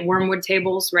mention it. Wormwood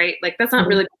tables, right? Like, that's not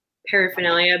really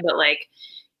paraphernalia, but like,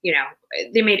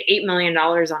 they made $8 million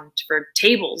for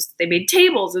tables. They made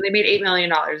tables and they made $8 million,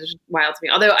 which is wild to me.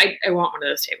 Although I want one of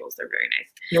those tables. They're very nice.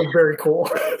 They're very cool.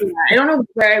 I don't know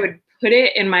where I would put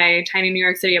it in my tiny New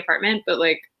York City apartment, but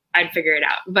like, I'd figure it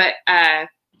out. But,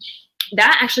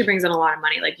 that actually brings in a lot of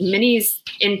money. Like minis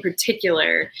in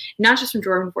particular, not just from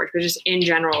Dwarven Forge, but just in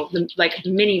general, like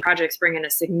mini projects bring in a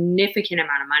significant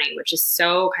amount of money, which is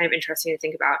so kind of interesting to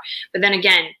think about. But then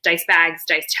again, dice bags,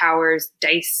 dice towers,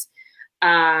 dice,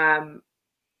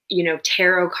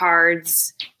 tarot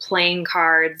cards, playing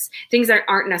cards, things that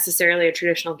aren't necessarily a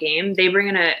traditional game. They bring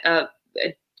in a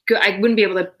good, I wouldn't be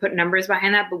able to put numbers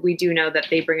behind that, but we do know that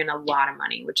they bring in a lot of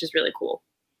money, which is really cool.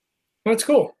 That's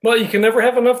cool. Well, you can never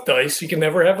have enough dice. You can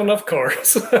never have enough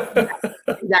cards.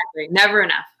 Exactly. Never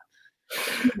enough.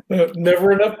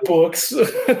 Never enough books.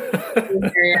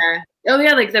 Yeah. Oh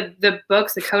yeah, like the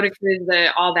books, the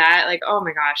codexes, all that. Like, oh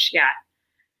my gosh, yeah.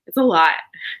 It's a lot.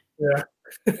 Yeah.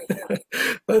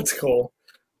 That's cool.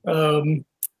 Let's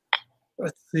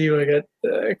see. I got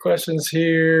questions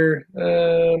here.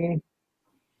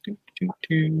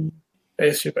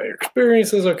 Ask you about your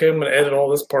experiences. Okay, I'm going to edit all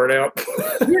this part out.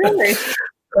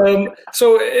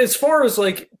 So as far as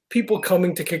like people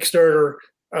coming to Kickstarter,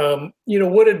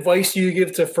 what advice do you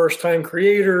give to first-time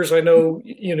creators? I know,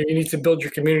 you need to build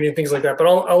your community and things like that, but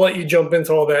I'll let you jump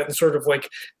into all that and sort of like,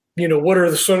 what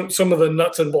are some of the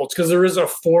nuts and bolts? Because there is a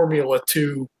formula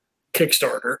to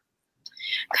Kickstarter.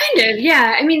 Kind of,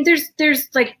 yeah. I mean, there's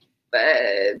like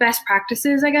best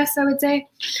practices, I guess I would say.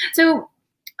 So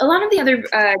a lot of the other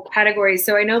categories,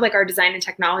 so I know like our design and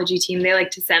technology team, they like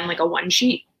to send like a one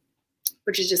sheet,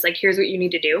 which is just like, here's what you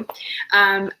need to do.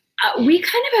 We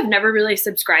kind of have never really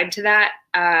subscribed to that.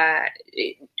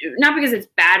 Not because it's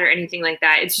bad or anything like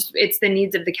that. It's the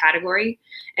needs of the category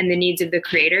and the needs of the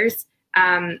creators.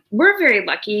 We're very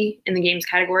lucky in the games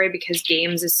category because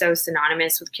games is so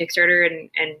synonymous with Kickstarter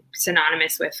and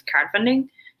synonymous with crowdfunding.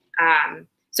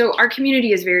 So our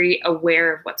community is very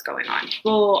aware of what's going on.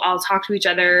 People all talk to each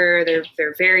other.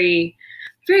 They're very,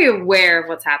 very aware of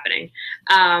what's happening.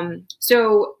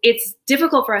 So it's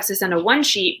difficult for us to send a one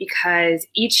sheet because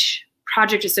each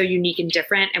project is so unique and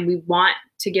different, and we want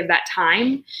to give that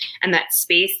time and that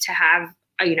space to have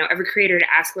every creator to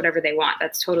ask whatever they want.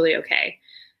 That's totally okay.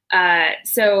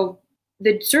 So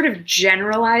the sort of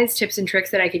generalized tips and tricks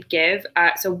that I could give.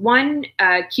 So one,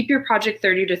 keep your project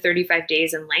 30 to 35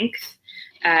 days in length.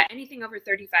 Anything over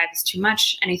 35 is too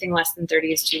much. Anything less than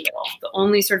 30 is too little. The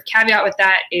only sort of caveat with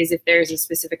that is if there's a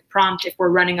specific prompt. If we're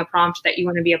running a prompt that you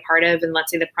want to be a part of, and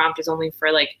let's say the prompt is only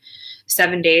for like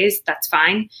 7 days, that's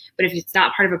fine. But if it's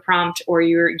not part of a prompt, or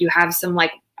you have some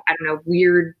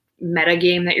weird meta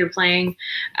game that you're playing,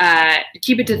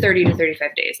 keep it to 30 to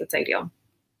 35 days. That's ideal.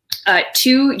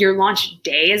 Two, your launch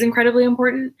day is incredibly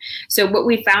important. So what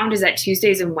we found is that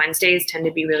Tuesdays and Wednesdays tend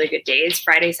to be really good days.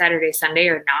 Friday, Saturday, Sunday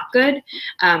are not good.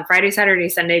 Friday, Saturday,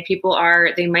 Sunday,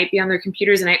 they might be on their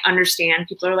computers, and I understand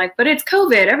people are like, but it's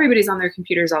COVID. Everybody's on their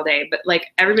computers all day, but like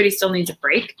everybody still needs a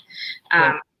break.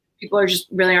 People are just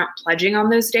really aren't pledging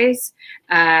on those days.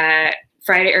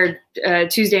 Friday or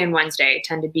Tuesday and Wednesday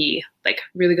tend to be like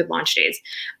really good launch days.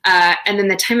 And then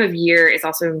the time of year is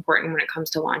also important when it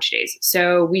comes to launch days.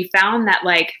 So we found that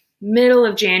like middle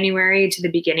of January to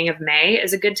the beginning of May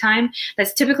is a good time.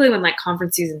 That's typically when like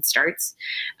conference season starts.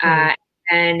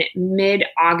 And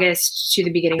mid-August to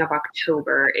the beginning of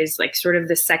October is like sort of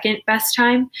the second best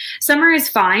time. Summer is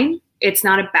fine. It's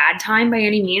not a bad time by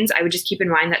any means. I would just keep in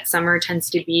mind that summer tends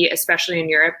to be, especially in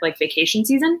Europe, like vacation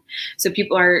season. So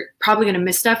people are probably going to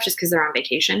miss stuff just because they're on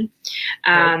vacation.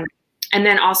 Right. And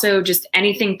then also just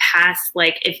anything past,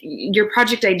 like if your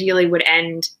project ideally would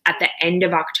end at the end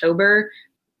of October,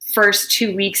 first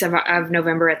 2 weeks of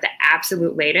November at the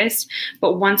absolute latest.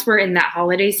 But once we're in that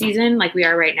holiday season, like we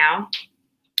are right now,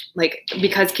 like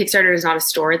because Kickstarter is not a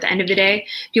store at the end of the day,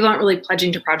 people aren't really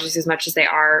pledging to projects as much as they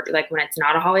are like when it's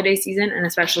not a holiday season. And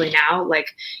especially now, like,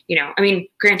 I mean,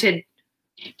 granted,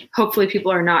 hopefully people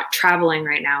are not traveling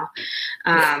right now,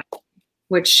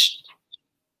 which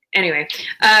anyway,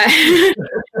 so,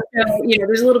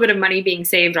 there's a little bit of money being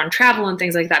saved on travel and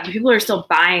things like that, but people are still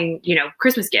buying,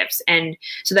 Christmas gifts. And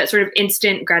so that sort of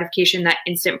instant gratification, that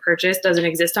instant purchase doesn't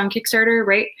exist on Kickstarter,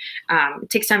 right? It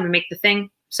takes time to make the thing.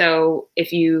 So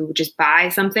if you just buy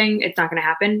something, it's not going to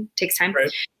happen. It takes time.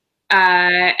 Right.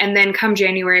 And then come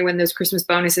January, when those Christmas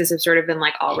bonuses have sort of been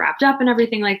like all wrapped up and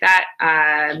everything like that,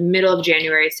 middle of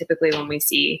January is typically when we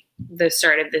see the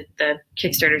start of the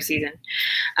Kickstarter season.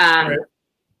 Right.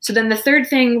 So then the third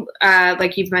thing,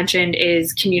 like you've mentioned,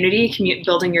 is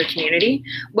building your community.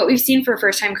 What we've seen for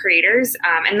first-time creators,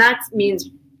 and that means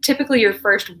typically your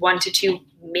first 1 to 2,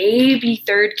 maybe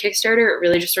third Kickstarter. It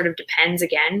really just sort of depends.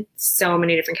 Again, so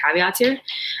many different caveats here.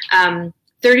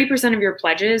 30% of your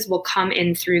pledges will come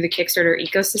in through the Kickstarter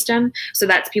ecosystem. So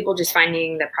that's people just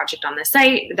finding the project on the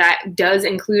site. That does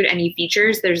include any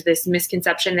features. There's this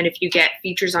misconception that if you get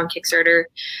features on Kickstarter,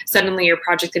 suddenly your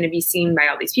project's going to be seen by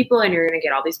all these people and you're going to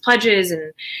get all these pledges.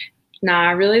 And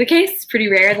not really the case. It's pretty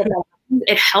rare that happens.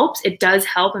 It helps. It does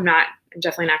help. I'm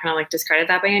definitely not going to like discredit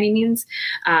that by any means.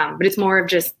 But it's more of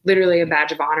just literally a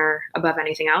badge of honor above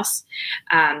anything else.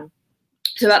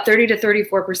 So about 30 to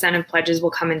 34% of pledges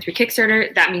will come in through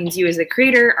Kickstarter. That means you as the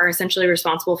creator are essentially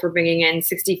responsible for bringing in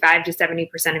 65 to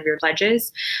 70% of your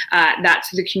pledges. That's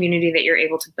the community that you're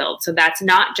able to build. So that's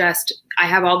not just, I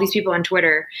have all these people on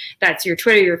Twitter. That's your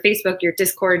Twitter, your Facebook, your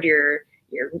Discord, your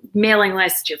mailing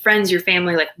list, your friends, your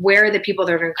family. Like, where are the people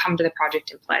that are going to come to the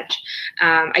project and pledge?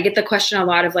 I get the question a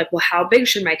lot of like, well, how big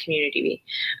should my community be?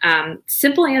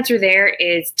 Simple answer there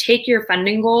is take your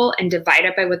funding goal and divide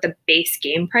it by what the base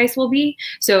game price will be.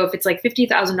 So if it's like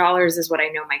 $50,000 is what I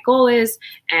know my goal is,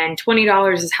 and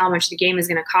 $20 is how much the game is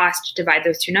going to cost, divide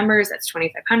those two numbers, that's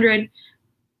 2,500,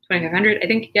 I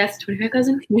think. Yes,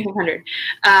 25,000, 2,500.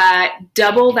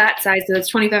 Double that size. So that's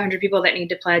 2,500 people that need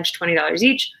to pledge $20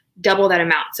 each. Double that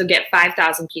amount. So get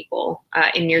 5,000 people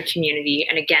in your community.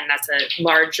 And again, that's a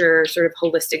larger sort of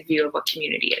holistic view of what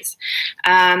community is.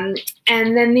 And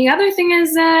then the other thing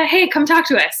is, hey, come talk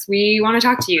to us. We want to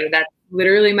talk to you. That's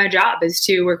literally my job, is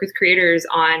to work with creators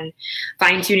on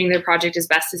fine-tuning their project as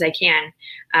best as I can.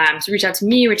 So reach out to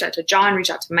me, reach out to John,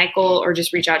 reach out to Michael, or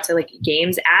just reach out to like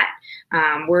Games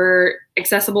at. We're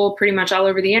accessible pretty much all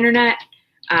over the internet.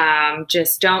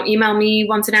 Just don't email me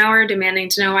once an hour demanding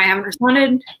to know why I haven't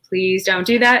responded. Please don't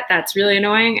do that. That's really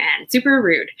annoying and super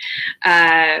rude.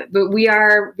 But we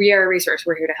are a resource.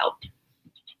 We're here to help.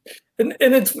 And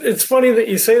it's funny that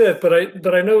you say that, but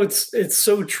I know it's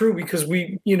so true because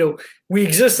we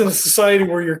exist in a society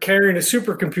where you're carrying a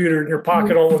supercomputer in your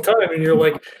pocket all the time, and you're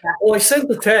like, well, I sent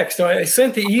the text, I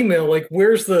sent the email, like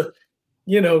where's the,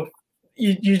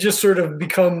 you just sort of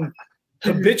become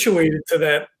habituated to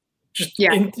that.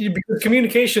 Because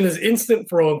communication is instant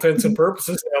for all intents and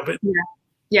purposes now, but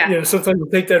sometimes you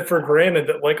take that for granted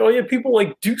that like, oh yeah, people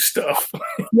like do stuff.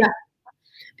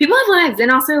 People have lives,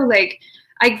 and also like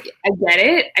I get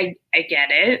it. I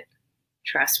get it.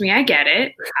 Trust me, I get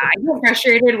it. I get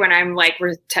frustrated when I'm like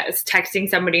texting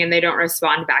somebody and they don't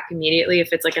respond back immediately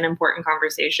if it's like an important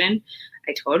conversation.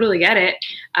 I totally get it.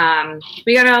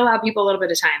 We got to allow people a little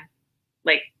bit of time.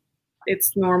 Like,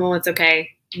 it's normal. It's okay.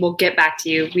 We'll get back to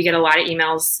you. We get a lot of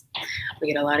emails. I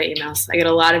get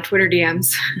a lot of Twitter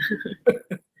DMs. I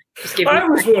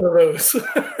was one of those.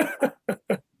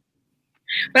 But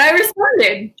I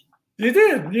responded. You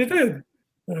did.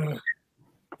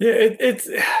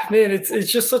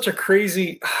 It's just such a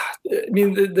crazy. I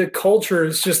mean, the culture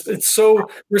is just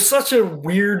we're such a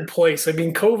weird place. I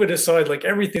mean, COVID aside, like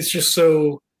everything's just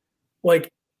so like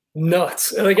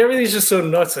nuts, and like everything's just so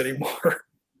nuts anymore.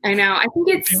 I know. I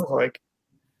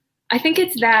think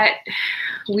it's that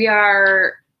we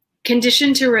are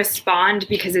conditioned to respond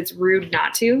because it's rude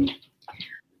not to.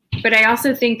 But I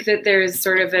also think that there's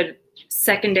sort of a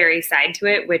secondary side to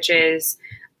it, which is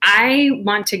I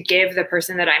want to give the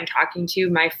person that I'm talking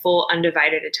to my full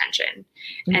undivided attention.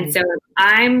 Mm-hmm. And so if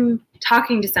I'm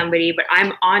talking to somebody, but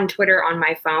I'm on Twitter on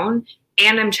my phone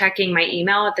and I'm checking my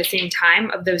email at the same time,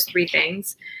 of those three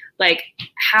things, like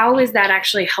how is that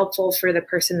actually helpful for the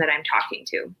person that I'm talking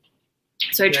to?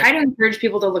 So I try to encourage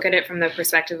people to look at it from the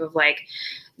perspective of like,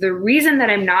 the reason that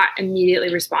I'm not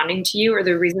immediately responding to you, or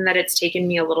the reason that it's taken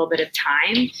me a little bit of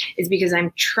time, is because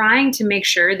I'm trying to make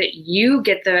sure that you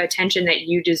get the attention that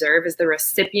you deserve as the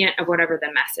recipient of whatever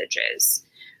the message is,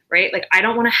 right? Like, I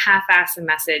don't want to half-ass a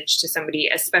message to somebody,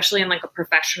 especially in like a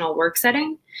professional work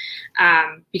setting,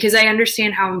 because I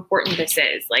understand how important this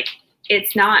is. Like,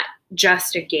 it's not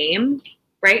just a game,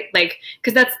 right? Like,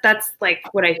 because that's like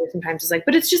what I hear sometimes is like,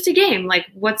 but it's just a game. Like,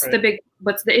 what's the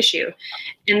issue?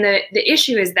 And the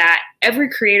issue is that every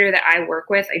creator that I work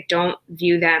with, I don't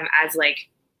view them as like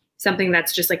something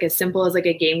that's just like as simple as like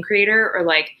a game creator or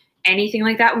like anything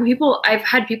like that. I've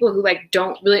had people who like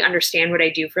don't really understand what I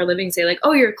do for a living say like,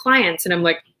 oh, you're clients. And I'm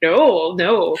like,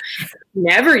 no,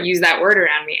 never use that word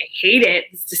around me. I hate it.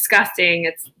 It's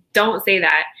disgusting. Don't say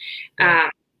that.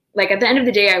 Like, at the end of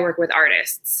the day, I work with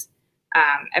artists.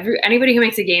 Anybody who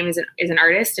makes a game is an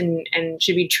artist and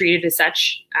should be treated as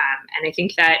such. And I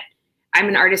think that I'm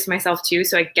an artist myself too,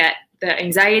 so I get the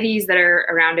anxieties that are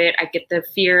around it. I get the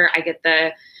fear. I get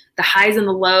the highs and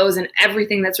the lows and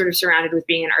everything that's sort of surrounded with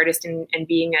being an artist and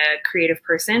being a creative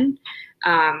person.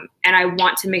 And I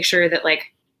want to make sure that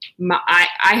like I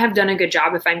have done a good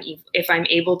job if I'm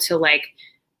able to like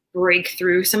break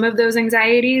through some of those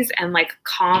anxieties and like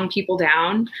calm people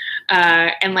down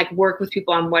and like work with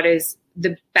people on what is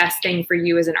the best thing for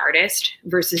you as an artist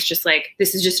versus just like,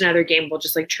 this is just another game. We'll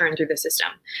just like churn through the system.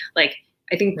 Like,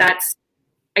 I think I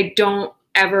don't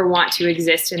ever want to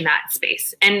exist in that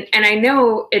space. And I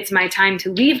know it's my time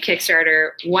to leave Kickstarter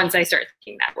once I start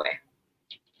thinking that way.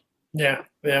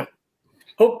 Yeah.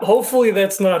 Hopefully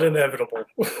that's not inevitable.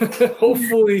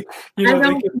 Hopefully,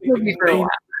 Yeah.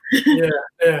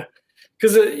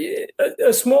 Because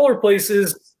a smaller place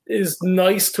is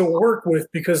nice to work with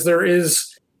because there is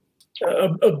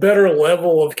a better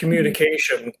level of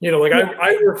communication. Like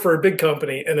I work for a big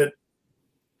company, and it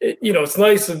it's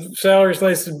nice, and salary's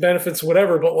nice, and benefits,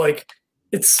 whatever, but like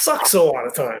it sucks a lot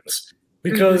of times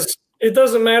because it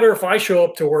doesn't matter if I show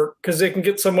up to work because they can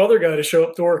get some other guy to show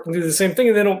up to work and do the same thing,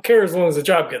 and they don't care as long as the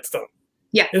job gets done.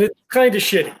 Yeah, and it's kind of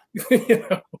shitty.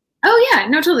 Oh yeah,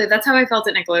 no, totally. That's how I felt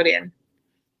at Nickelodeon.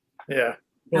 Yeah,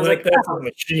 well, that's a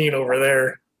machine over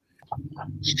there.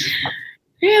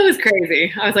 Yeah, it was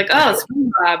crazy. I was like, oh,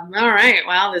 SpongeBob. All right,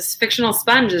 well, this fictional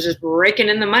sponge is just raking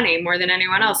in the money more than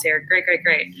anyone else here. Great.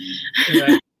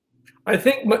 Yeah. I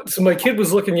think my kid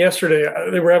was looking yesterday.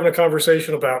 They were having a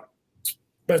conversation about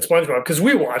SpongeBob because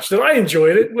we watched it. I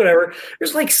enjoyed it. Whatever.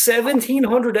 There's like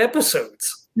 1,700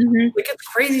 episodes. Mm-hmm. Like, it's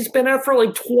crazy. It's been out for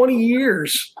like 20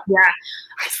 years. Yeah.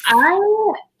 I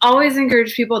always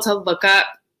encourage people to look up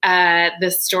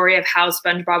the story of how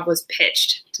SpongeBob was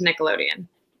pitched to Nickelodeon.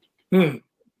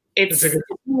 It's a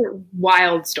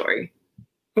wild story.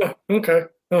 Oh, okay.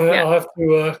 I'll have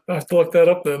to look that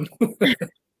up then.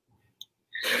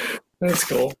 That's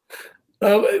cool.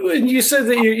 You said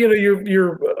that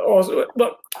you're also.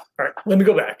 But all right, let me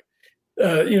go back.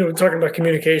 Talking about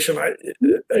communication, I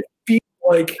feel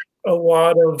like a a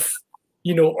lot of,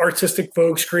 artistic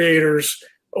folks, creators,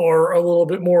 are a little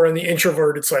bit more on the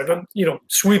introverted side.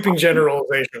 Sweeping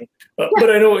generalization. But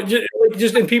I know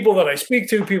just in people that I speak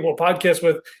to, people I podcast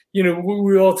with,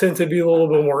 we all tend to be a little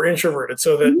bit more introverted,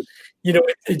 so that,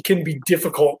 it can be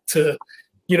difficult to,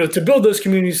 to build those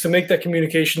communities, to make that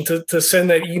communication, to send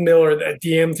that email or that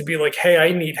DM to be like, hey,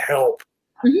 I need help.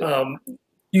 Do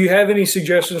you have any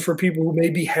suggestions for people who may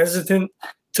be hesitant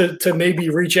to maybe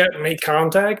reach out and make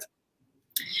contact?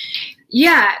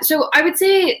 Yeah, so I would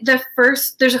say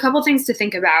there's a couple things to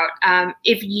think about.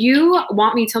 If you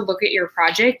want me to look at your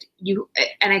project,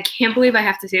 and I can't believe I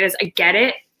have to say this, I get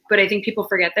it, but I think people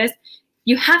forget this.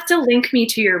 You have to link me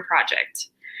to your project.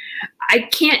 I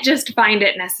can't just find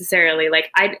it necessarily.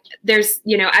 There's,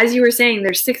 as you were saying,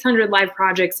 there's 600 live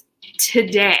projects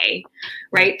today,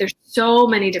 right? There's so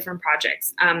many different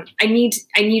projects. I need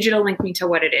you to link me to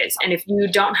what it is. And if you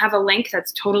don't have a link,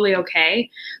 that's totally okay.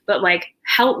 But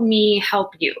help me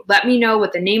help you. Let me know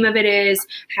what the name of it is.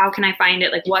 How can I find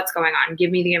it? What's going on? Give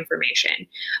me the information.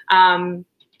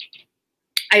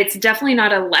 It's definitely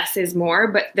not a less is more,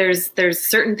 but there's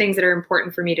certain things that are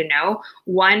important for me to know.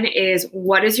 One is,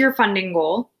 what is your funding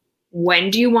goal? When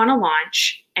do you want to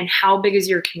launch? And how big is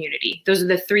your community? Those are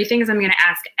the three things I'm going to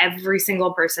ask every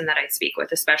single person that I speak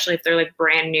with, especially if they're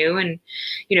brand new and,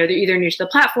 they're either new to the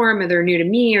platform or they're new to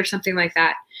me or something like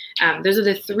that. Those are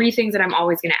the three things that I'm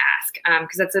always going to ask,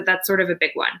 because that's sort of a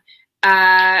big one.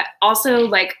 Also,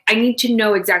 I need to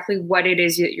know exactly what it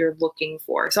is that you're looking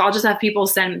for. So I'll just have people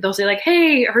they'll say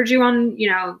hey, I heard you on,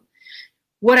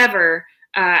 whatever.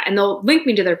 And they'll link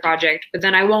me to their project, but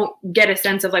then I won't get a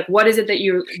sense of what is it that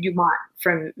you want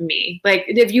from me?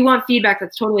 If you want feedback,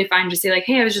 that's totally fine. Just say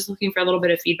hey, I was just looking for a little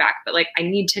bit of feedback, but I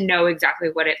need to know exactly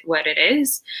what it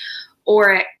is.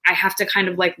 Or I have to kind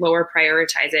of lower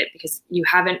prioritize it because you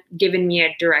haven't given me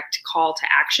a direct call to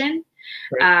action.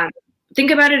 Right. Think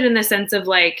about it in the sense of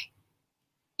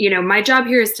my job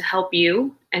here is to help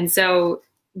you. And so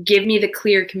give me the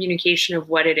clear communication of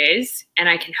what it is and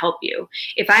I can help you.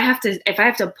 If I have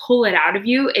to pull it out of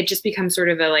you, it just becomes sort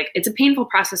of it's a painful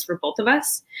process for both of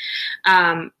us.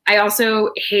 I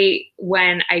also hate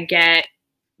when I get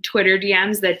Twitter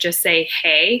DMs that just say,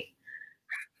 hey,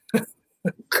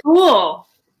 cool.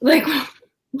 What?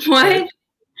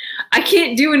 I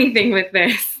can't do anything with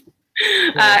this.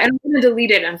 And I'm going to delete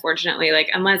it, unfortunately.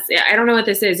 Unless I don't know what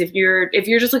this is. If you're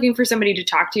just looking for somebody to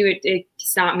talk to,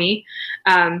 it's not me.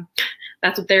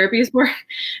 That's what therapy is for.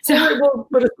 So,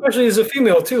 but especially as a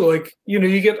female too,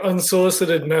 you get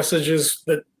unsolicited messages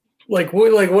that,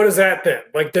 what is that then?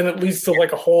 Then it leads to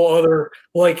a whole other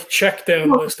check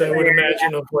down list. I would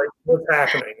imagine of what's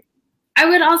happening. I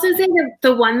would also say that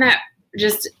the one that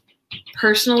just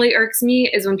personally irks me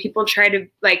is when people try to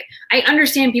I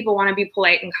understand people want to be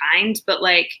polite and kind, but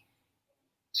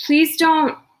please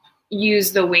don't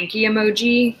use the winky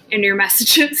emoji in your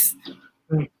messages.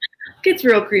 It gets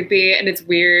real creepy and it's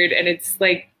weird and it's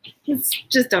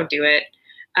just don't do it.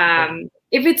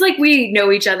 If it's we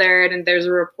know each other and there's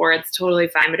a rapport, it's totally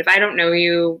fine. But if I don't know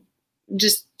you,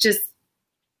 just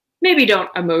maybe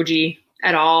don't emoji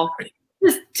at all,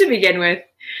 just to begin with.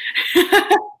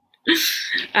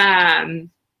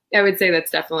 I would say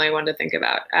that's definitely one to think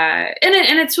about. And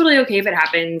it's totally okay if it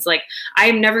happens.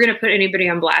 I'm never going to put anybody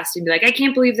on blast and be I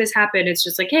can't believe this happened. It's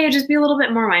just hey, just be a little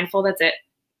bit more mindful. That's it.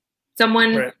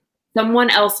 Someone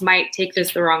else might take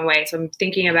this the wrong way. So I'm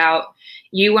thinking about,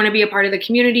 you want to be a part of the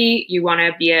community. You want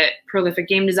to be a prolific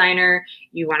game designer.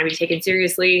 You want to be taken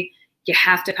seriously. You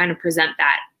have to kind of present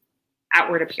that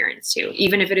outward appearance too,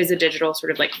 even if it is a digital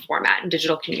sort of format and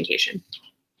digital communication.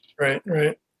 Right.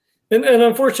 And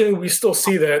unfortunately, we still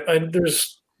see that.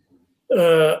 There's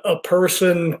a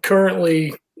person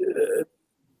currently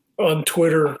on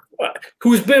Twitter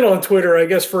who's been on Twitter, I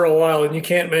guess, for a while, and you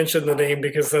can't mention the name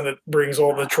because then it brings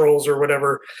all the trolls or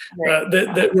whatever. Right.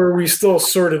 That where we still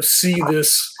sort of see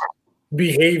this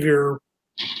behavior,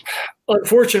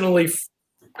 unfortunately,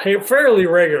 fairly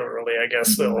regularly, I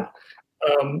guess. So,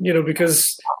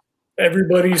 because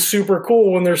everybody's super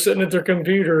cool when they're sitting at their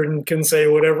computer and can say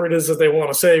whatever it is that they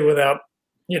want to say without,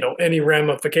 any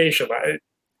ramification.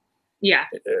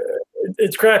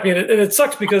 It's crappy. And it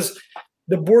sucks because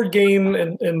the board game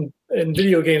and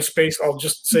video game space, I'll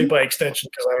just say by extension,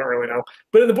 because I don't really know,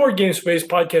 but in the board game space,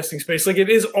 podcasting space, it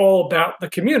is all about the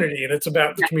community and it's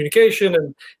about the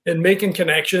communication and making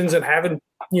connections and having,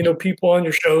 people on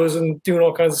your shows and doing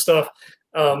all kinds of stuff.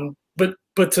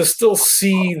 But to still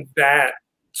see that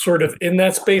sort of in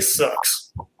that space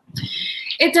sucks.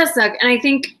 It does suck. And I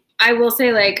think I will say,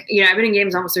 I've been in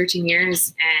games almost 13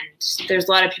 years and there's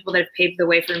a lot of people that have paved the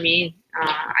way for me.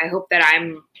 I hope that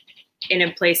I'm in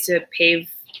a place to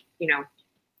pave, you know,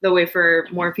 the way for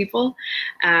more people.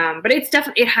 But it's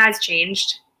definitely, it has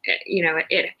changed. You know,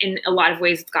 it in a lot of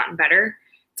ways it's gotten better.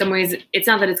 In some ways, it's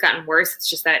not that it's gotten worse. It's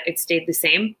just that it stayed the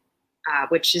same,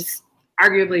 which is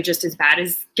arguably just as bad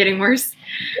as getting worse.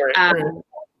 Right.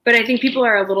 But I think people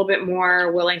are a little bit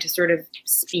more willing to sort of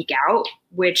speak out,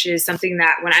 which is something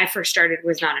that when I first started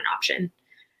was not an option.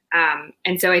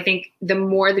 And so I think the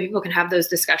more that people can have those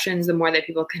discussions, the more that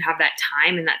people can have that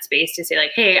time and that space to say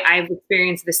like, hey, I've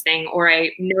experienced this thing, or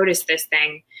I noticed this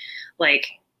thing. Like,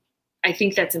 I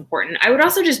think that's important. I would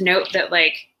also just note that,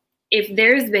 like, if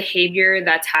there's behavior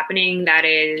that's happening that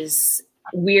is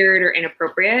weird or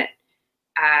inappropriate,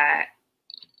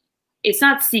 it's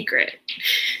not secret.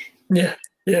 Yeah.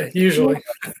 Yeah, usually.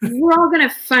 We're all going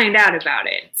to find out about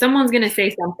it. Someone's going to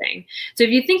say something. So if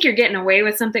you think you're getting away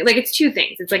with something, like, it's two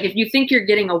things. It's like, if you think you're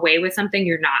getting away with something,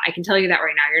 you're not. I can tell you that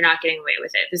right now. You're not getting away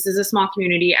with it. This is a small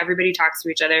community. Everybody talks to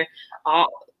each other.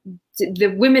 The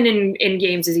women in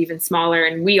games is even smaller,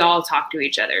 and we all talk to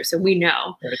each other. So we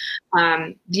know.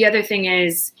 Right. The other thing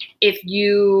is, if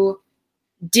you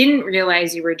didn't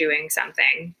realize you were doing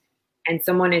something and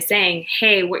someone is saying,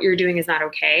 hey, what you're doing is not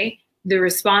okay, the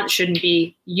response shouldn't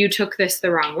be, you took this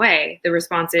the wrong way. The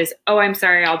response is, oh, I'm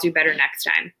sorry, I'll do better next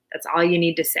time. That's all you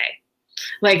need to say.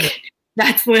 Like,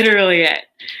 that's literally it.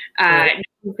 Right.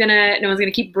 No one's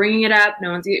gonna keep bringing it up.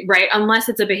 No one's right, unless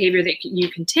it's a behavior that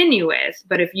you continue with.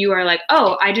 But if you are like,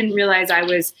 oh, I didn't realize I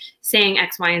was saying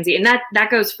X, Y, and Z, and that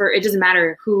goes for, it doesn't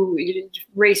matter who,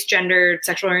 race, gender,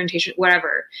 sexual orientation,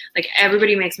 whatever. Like,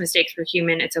 everybody makes mistakes. We're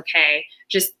human. It's okay.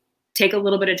 Just take a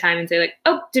little bit of time and say like,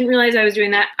 oh, didn't realize I was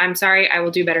doing that. I'm sorry. I will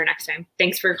do better next time.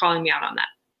 Thanks for calling me out on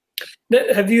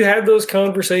that. Have you had those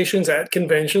conversations at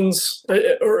conventions,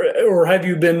 or have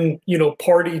you been, you know,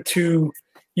 party to,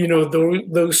 you know,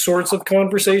 those sorts of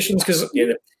conversations? Because, you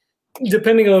know,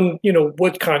 depending on, you know,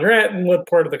 what con you're at and what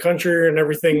part of the country and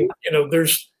everything, you know,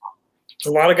 there's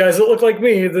a lot of guys that look like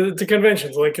me to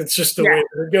conventions. Like, it's just the way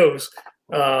that it goes.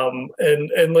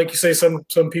 And like you say, some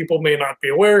people may not be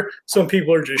aware. Some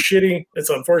people are just shitty. It's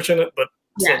unfortunate, but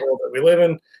it's the world that we live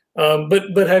in.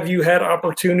 But have you had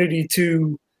opportunity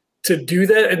to do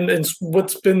that, and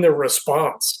what's been the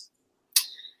response?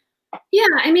 Yeah,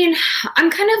 I mean,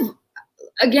 I'm kind of,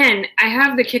 again, I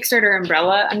have the Kickstarter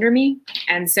umbrella under me,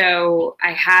 and so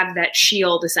I have that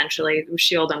shield, essentially,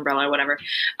 shield, umbrella, whatever.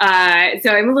 So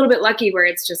I'm a little bit lucky where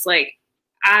it's just like,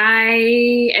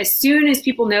 as soon as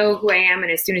people know who I am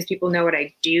and as soon as people know what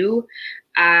I do,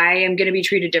 I am going to be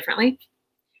treated differently.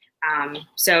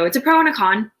 So it's a pro and a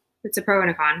con. It's a pro and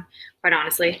a con, quite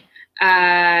honestly.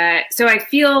 So I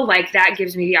feel like that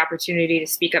gives me the opportunity to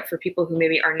speak up for people who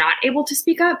maybe are not able to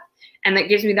speak up. And that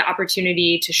gives me the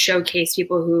opportunity to showcase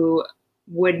people who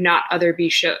would not otherwise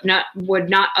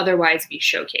be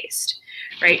showcased.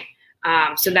 Right.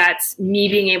 So that's me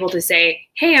being able to say,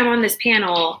 hey, I'm on this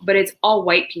panel, but it's all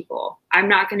white people. I'm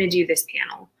not going to do this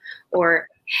panel. Or,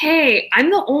 hey,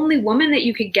 I'm the only woman that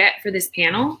you could get for this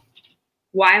panel.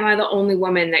 Why am I the only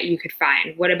woman that you could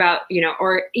find? What about, you know,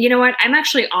 or, you know what, I'm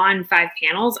actually on 5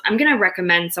 panels. I'm going to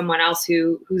recommend someone else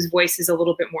whose voice is a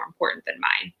little bit more important than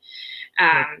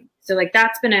mine. So like,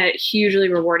 that's been a hugely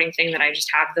rewarding thing that I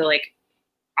just have the like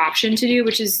option to do,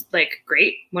 which is like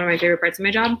great. One of my favorite parts of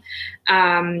my job.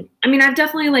 I mean, I've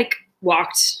definitely like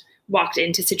walked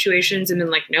into situations and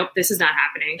been like, nope, this is not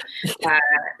happening.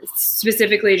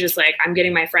 Specifically just like, I'm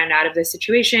getting my friend out of this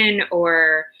situation,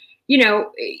 or, you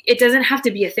know, it doesn't have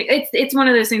to be a thing. It's one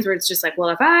of those things where it's just like, well,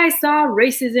 if I saw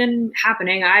racism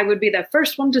happening, I would be the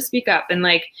first one to speak up. And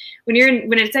like, when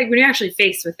you're actually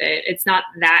faced with it, it's not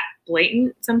that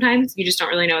blatant. Sometimes you just don't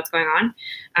really know what's going on.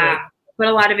 Right. But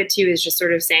a lot of it too is just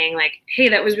sort of saying like, hey,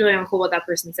 that was really uncool what that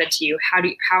person said to you.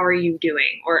 How are you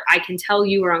doing? Or I can tell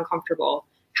you are uncomfortable.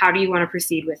 How do you want to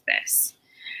proceed with this?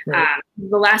 Right.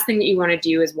 The last thing that you want to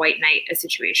do is white knight a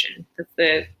situation.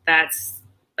 That's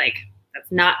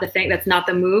not the thing. That's not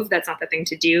the move. That's not the thing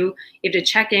to do. You have to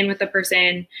check in with the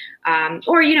person.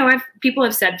 Or, you know, people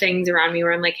have said things around me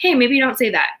where I'm like, hey, maybe you don't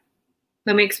say that.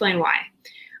 Let me explain why.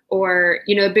 Or,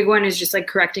 you know, the big one is just like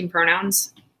correcting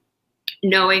pronouns.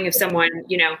 Knowing if someone,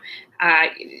 you know,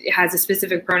 has a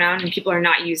specific pronoun and people are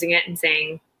not using it, and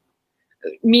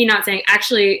not saying,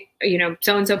 actually, you know,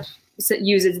 so-and-so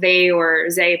uses they or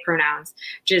they pronouns,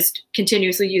 just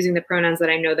continuously using the pronouns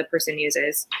that I know the person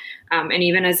uses. And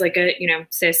even as like a, you know,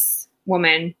 cis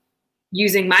woman,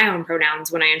 using my own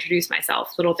pronouns when I introduce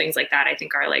myself, little things like that, I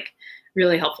think are like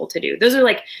really helpful to do. Those are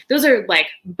like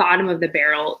bottom of the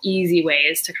barrel, easy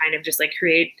ways to kind of just like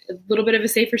create a little bit of a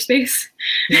safer space.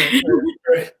 Yeah,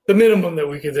 right. The minimum that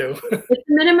we can do. It's the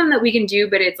minimum that we can do,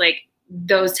 but it's like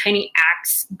those tiny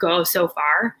acts go so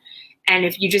far. And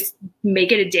if you just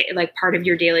make it like part of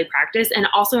your daily practice, and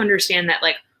also understand that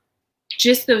like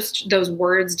just those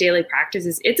words, daily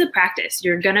practices, it's a practice.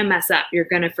 You're going to mess up. You're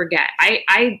going to forget.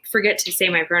 I forget to say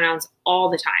my pronouns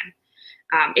all the time.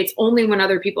 It's only when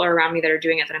other people are around me that are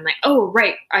doing it that I'm like, oh,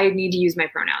 right, I need to use my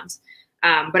pronouns.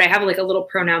 But I have like a little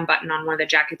pronoun button on one of the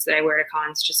jackets that I wear to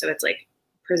cons just so it's like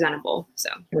presentable. So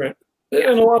right.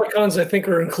 And a lot of cons I think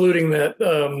are including that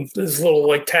there's little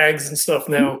like tags and stuff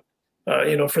now,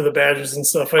 for the badges and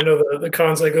stuff. I know the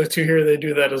cons I go to here, they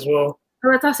do that as well.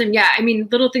 Oh, that's awesome. Yeah. I mean,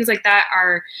 little things like that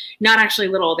are not actually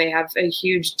little. They have a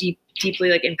huge,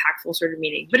 deeply like impactful sort of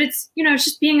meaning, but it's, it's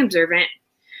just being observant.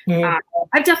 Mm-hmm.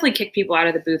 I've definitely kicked people out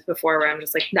of the booth before where I'm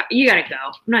just like, no, you got to go.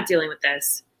 I'm not dealing with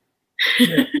this.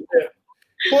 Yeah.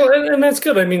 Well, and that's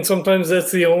good. I mean, sometimes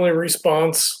that's the only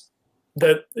response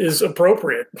that is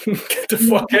appropriate. Get the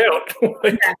fuck out.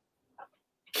 Like, yeah.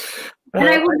 And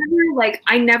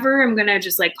I never am going to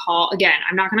just like call again.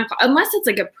 I'm not going to call unless it's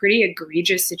like a pretty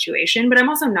egregious situation, but I'm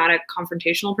also not a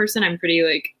confrontational person. I'm pretty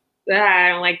like, I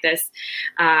don't like this.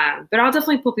 But I'll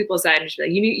definitely pull people aside and just be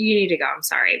like, you need to go. I'm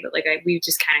sorry. But like, we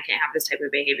just kind of can't have this type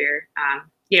of behavior.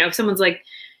 If someone's like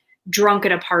drunk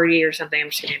at a party or something, I'm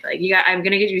just going to be like, I'm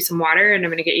going to get you some water and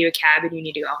I'm going to get you a cab and you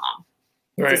need to go home.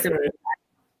 Right.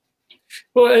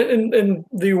 Well, and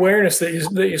the awareness that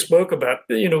you spoke about,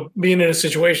 being in a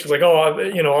situation like,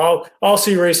 I'll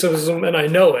see racism and I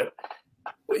know it,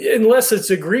 unless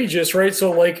it's egregious, right?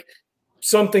 So like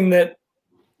something that,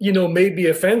 may be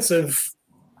offensive,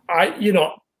 I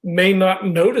may not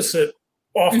notice it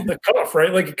off the cuff,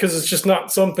 right? Like, because it's just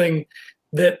not something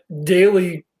that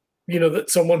daily, that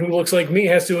someone who looks like me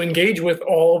has to engage with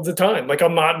all of the time. Like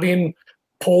I'm not being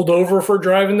pulled over for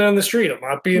driving down the street. I'm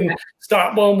not being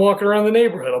stopped while I'm walking around the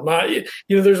neighborhood. I'm not,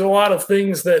 there's a lot of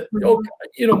things that,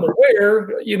 I'm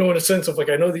aware, in a sense of like,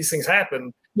 I know these things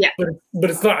happen, but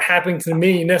it's not happening to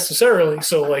me necessarily.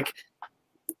 So like,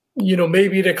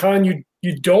 maybe at a con,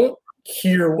 you don't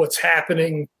hear what's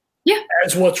happening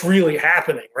as what's really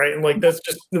happening. Right. And like, that's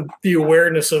just the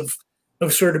awareness of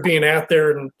sort of being out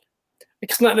there, and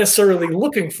it's not necessarily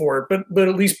looking for it, but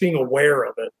at least being aware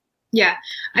of it. Yeah,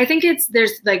 I think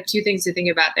there's like two things to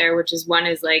think about there, which is one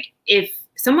is like if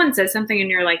someone says something and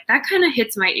you're like, that kind of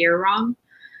hits my ear wrong.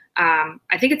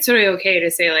 I think it's totally okay to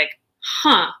say like,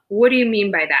 what do you mean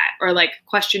by that? Or like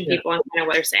question people on kind of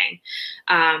what they're saying.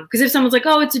 Because if someone's like,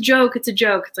 oh, it's a joke. It's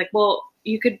like, well,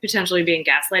 you could potentially be in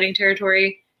gaslighting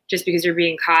territory just because you're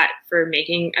being caught for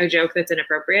making a joke that's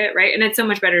inappropriate, right? And it's so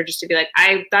much better just to be like,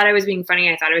 I thought I was being funny.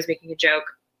 I thought I was making a joke.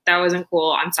 That wasn't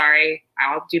cool. I'm sorry.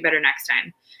 I'll do better next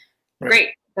time. Right. Great.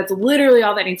 That's literally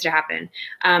all that needs to happen.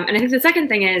 And I think the second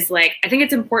thing is like, I think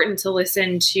it's important to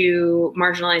listen to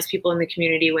marginalized people in the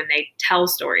community when they tell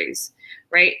stories,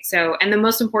 right? So, and the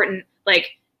most important,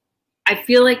 like, I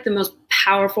feel like the most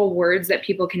powerful words that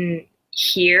people can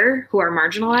hear who are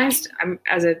marginalized, I'm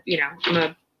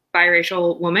a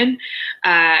biracial woman,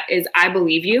 is I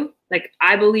believe you. Like,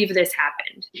 I believe this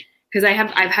happened. Because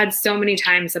I've had so many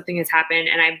times something has happened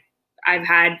and I've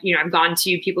had, I've gone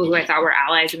to people who I thought were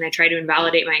allies and they try to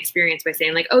invalidate my experience by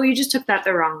saying like, oh, you just took that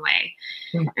the wrong way.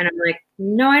 And I'm like,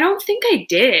 no, I don't think I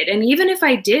did. And even if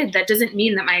I did, that doesn't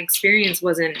mean that my experience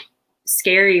wasn't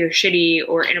scary or shitty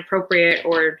or inappropriate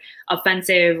or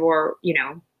offensive or,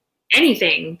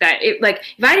 anything that it like,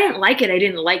 if I didn't like it, I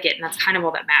didn't like it. And that's kind of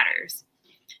all that matters.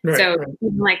 Right, so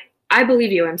like, I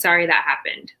believe you. I'm sorry that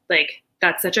happened. Like,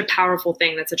 that's such a powerful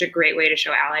thing. That's such a great way to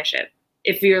show allyship.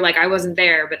 If you're like, I wasn't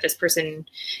there, but this person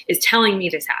is telling me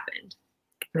this happened.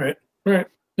 Right.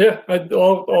 Yeah.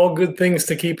 All good things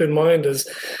to keep in mind is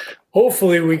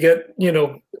hopefully we get,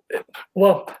 not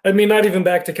even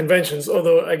back to conventions,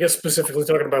 although I guess specifically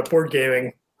talking about board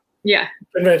gaming. Yeah.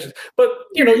 Conventions. But,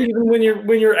 even when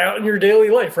you're out in your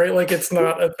daily life, right? Like it's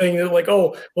not a thing that like,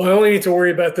 oh, well, I only need to worry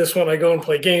about this when I go and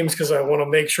play games because I want to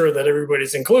make sure that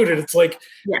everybody's included. It's like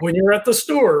when you're at the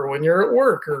store, when you're at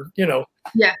work or,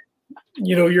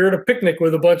 you're at a picnic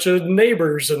with a bunch of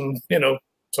neighbors and,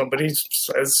 somebody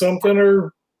says something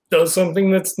or does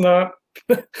something that's not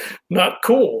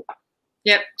cool.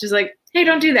 Yep. Just like, hey,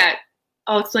 don't do that.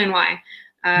 I'll explain why.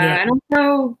 And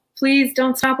also, please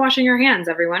don't stop washing your hands,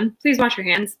 everyone. Please wash your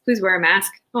hands. Please wear a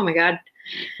mask. Oh, my God.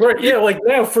 Right. Yeah. Like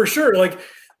now, for sure. Like,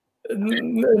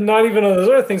 not even on those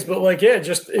other things, but like,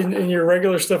 just in your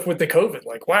regular stuff with the COVID.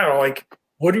 Like, wow, like,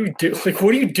 what do you do? Like,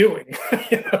 what are you doing?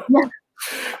 Yeah.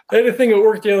 I had a thing at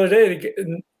work the other day.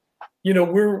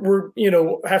 We're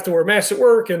have to wear masks at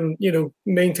work and,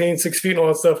 maintain 6 feet and all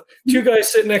that stuff. 2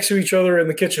 guys sitting next to each other in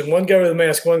the kitchen, one guy with a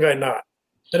mask, one guy not.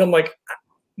 And I'm like,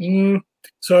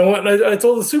 So I went and I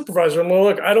told the supervisor, I'm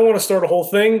like, look, I don't want to start a whole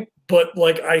thing, but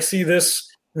like I see this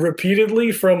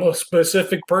repeatedly from a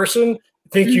specific person. I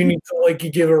think you need to like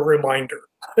give a reminder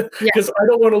because I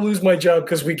don't want to lose my job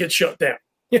because we get shut down.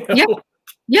 You know?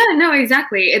 Yeah, no,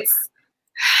 exactly.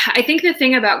 I think the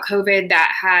thing about COVID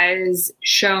that has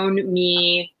shown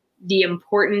me the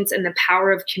importance and the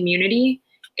power of community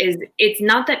is it's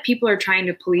not that people are trying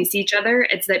to police each other.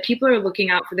 It's that people are looking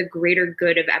out for the greater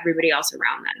good of everybody else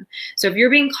around them. So if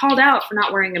you're being called out for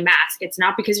not wearing a mask, it's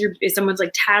not because someone's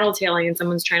like tattletaling and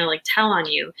someone's trying to like tell on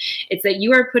you. It's that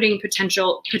you are putting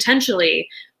potentially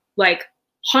like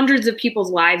hundreds of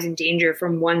people's lives in danger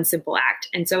from one simple act.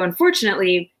 And so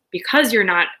unfortunately, because you're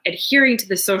not adhering to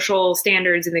the social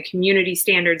standards and the community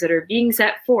standards that are being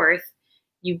set forth,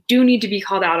 you do need to be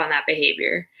called out on that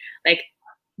behavior. Like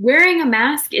wearing a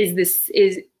mask is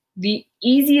the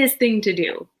easiest thing to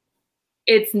do.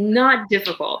 It's not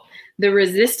difficult. The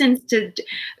resistance to,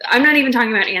 I'm not even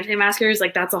talking about anti-maskers,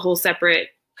 like that's a whole separate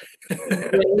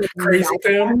crazy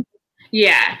thing.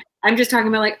 Yeah. I'm just talking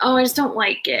about like, oh, I just don't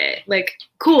like it. Like,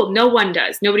 cool, no one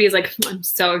does. Nobody is like, I'm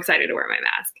so excited to wear my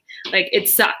mask. Like, it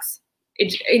sucks.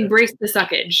 Embrace the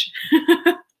suckage.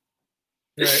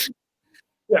 Right.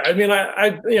 Yeah, I mean,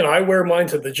 I wear mine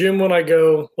to the gym when I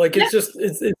go. Like, it's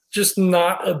just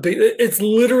not a big. It's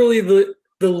literally the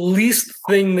least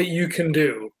thing that you can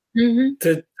do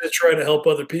to try to help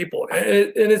other people,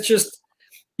 and it's just,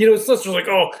 it's not just like,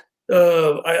 oh,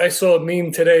 I saw a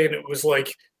meme today, and it was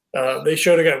like they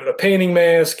showed a guy with a painting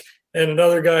mask and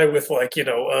another guy with like,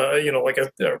 like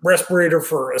a respirator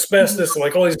for asbestos, and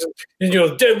like all these,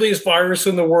 deadliest virus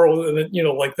in the world. And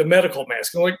then, like the medical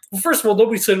mask. And like, well, first of all,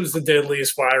 nobody said it was the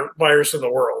deadliest virus in the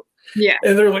world. Yeah.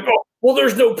 And they're like, oh, well,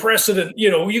 there's no precedent.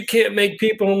 You can't make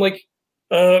people. I'm like,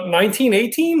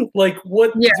 1918? Like,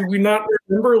 what do we not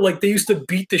remember? Like, they used to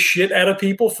beat the shit out of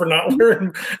people for not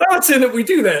wearing. I'm not saying that we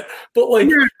do that, but like,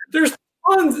 there's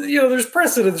tons, there's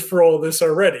precedents for all this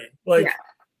already. Like,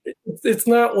 it's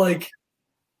not like,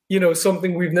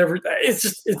 something we've never. It's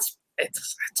just it's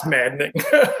maddening.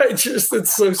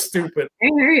 It's so stupid. I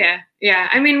hear you. Yeah,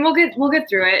 I mean, we'll get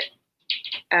through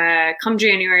it. Come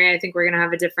January, I think we're gonna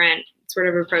have a different sort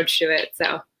of approach to it.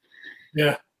 So.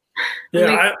 Yeah.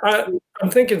 I'm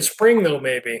thinking spring though,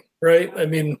 maybe, right? I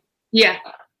mean. Yeah.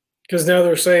 Because now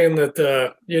they're saying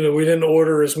that we didn't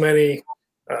order as many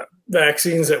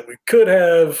vaccines that we could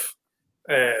have,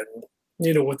 and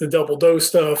with the double dose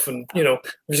stuff, and we're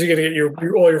just gonna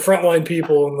get all your frontline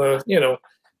people and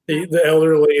the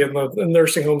elderly and the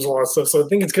nursing homes, a lot of stuff. So I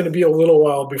think it's going to be a little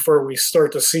while before we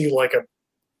start to see like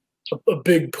a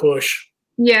big push.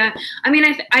 Yeah, I mean,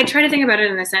 I try to think about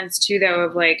it in the sense too, though,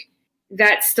 of like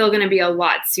that's still going to be a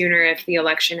lot sooner if the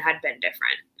election had been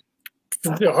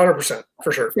different. Yeah, 100%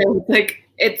 for sure. So, like,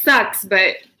 it sucks,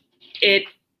 but it.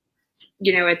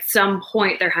 At some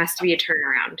point there has to be a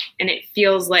turnaround, and it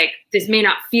feels like this may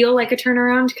not feel like a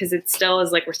turnaround because it still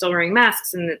is like we're still wearing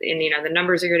masks and the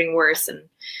numbers are getting worse and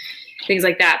things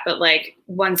like that. But like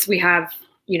once we have,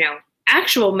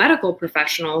 actual medical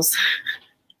professionals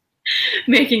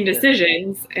making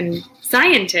decisions and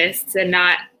scientists and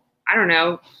not, I don't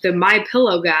know, the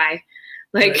MyPillow guy,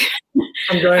 like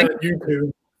I'm going on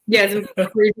YouTube. Yeah, some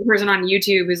crazy person on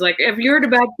YouTube who's like, "Have you heard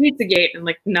about Pizzagate?" I'm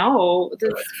like, "No,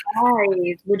 why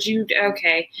would you?"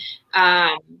 Okay,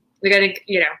 I think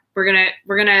we're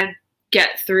gonna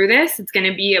get through this. It's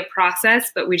gonna be a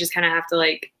process, but we just kind of have to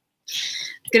like,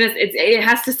 it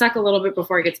has to suck a little bit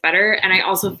before it gets better. And I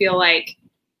also feel like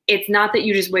it's not that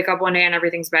you just wake up one day and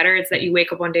everything's better. It's that you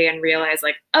wake up one day and realize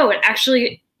like, oh, it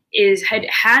actually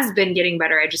has been getting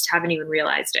better. I just haven't even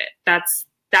realized it. That's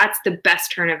the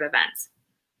best turn of events.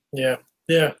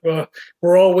 Yeah. Well,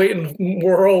 we're all waiting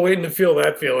to feel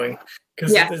that feeling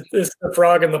because it's the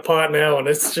frog in the pot now, and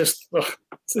it's just it's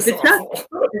awful. It's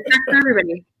not for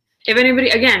everybody. If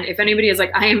anybody is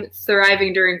like, I am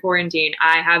thriving during quarantine,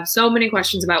 I have so many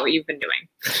questions about what you've been doing.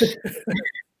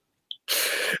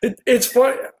 It's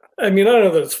funny. I mean, I don't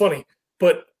know that it's funny,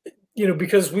 but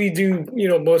because we do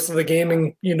most of the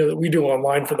gaming that we do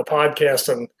online for the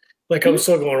podcast, and like I'm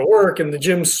still going to work, and the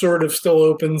gym's sort of still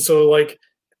open, so like.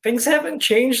 Things haven't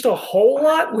changed a whole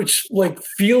lot, which like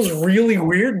feels really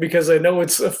weird because I know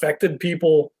it's affected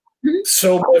people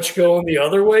so much going the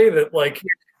other way that like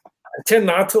I tend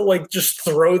not to like just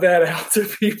throw that out to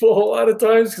people a lot of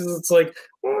times because it's like,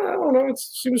 well, I don't know, it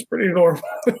seems pretty normal.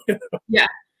 Yeah.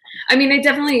 I mean,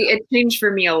 it changed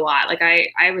for me a lot. Like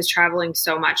I was traveling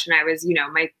so much, and I was,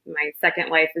 my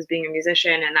second life is being a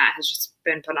musician, and that has just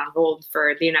been put on hold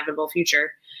for the inevitable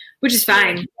future. Which is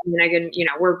fine. I mean,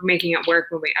 we're making it work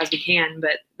as we can,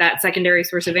 but that secondary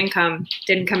source of income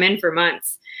didn't come in for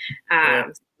months.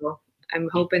 So I'm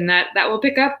hoping that will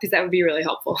pick up because that would be really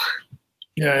helpful.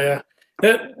 Yeah.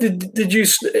 Did you,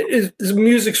 is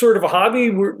music sort of a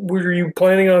hobby? Were you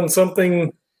planning on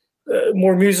something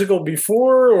more musical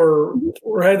before, or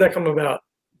how did that come about?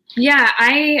 Yeah,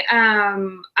 I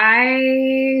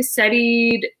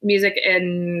studied music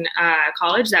in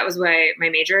college. That was my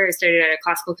major. I studied at a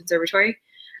classical conservatory,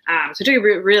 so I took it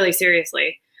really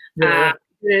seriously. Yeah.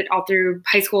 Did it all through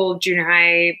high school, junior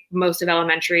high, most of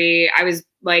elementary. I was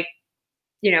like,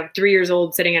 3 years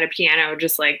old, sitting at a piano,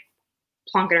 just like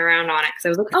plonking around on it because I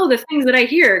was like, oh, the things that I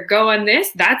hear go on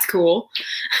this. That's cool.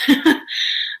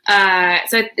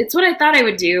 So it's what I thought I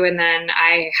would do. And then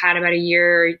I had about 2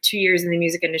 years in the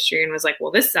music industry and was like,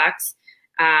 well, this sucks.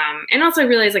 And also I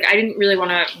realized like I didn't really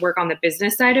want to work on the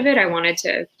business side of it. I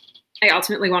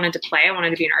ultimately wanted to play. I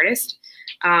wanted to be an artist.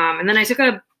 And then I took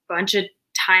a bunch of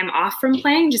time off from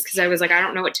playing just because I was like, I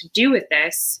don't know what to do with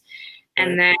this.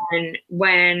 And then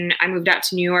when I moved out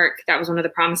to New York, that was one of the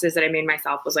promises that I made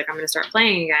myself, was like, I'm going to start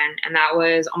playing again. And that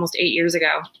was almost 8 years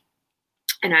ago.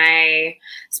 And I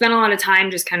spent a lot of time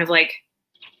just kind of like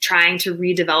trying to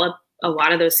redevelop a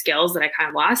lot of those skills that I kind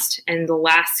of lost. And the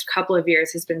last couple of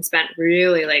years has been spent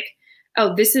really like,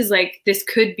 oh, this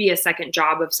could be a second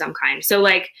job of some kind. So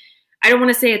like, I don't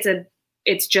want to say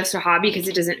it's just a hobby because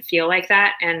it doesn't feel like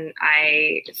that. And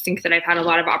I think that I've had a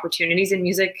lot of opportunities in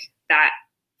music that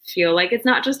feel like it's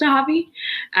not just a hobby.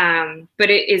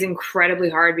 But it is incredibly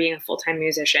hard being a full-time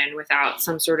musician without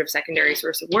some sort of secondary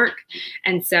source of work.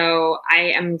 And so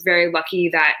I am very lucky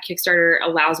that Kickstarter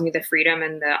allows me the freedom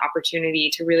and the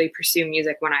opportunity to really pursue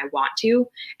music when I want to.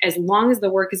 As long as the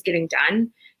work is getting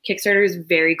done, Kickstarter is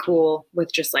very cool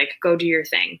with just like, go do your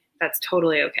thing. That's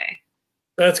totally okay.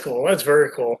 That's cool. That's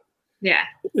very cool. Yeah.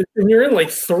 And you're in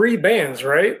like 3 bands,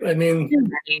 right? I mean,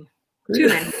 too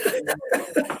many.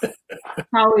 It's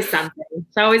always something.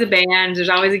 It's always a band. There's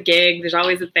always a gig. There's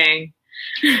always a thing.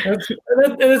 And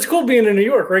it's cool being in New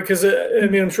York, right? Because I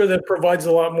mean, I'm sure that provides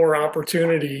a lot more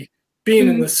opportunity being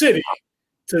in the city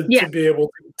to be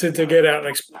able to get out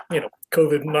and,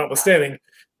 COVID notwithstanding,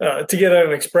 to get out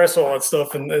and express all that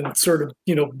stuff and sort of,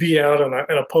 be out in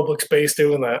a public space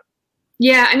doing that.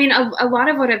 Yeah, I mean, a lot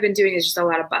of what I've been doing is just a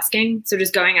lot of busking. So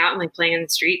just going out and like playing in the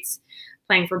streets,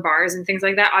 playing for bars and things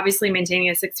like that. Obviously maintaining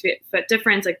a 6-foot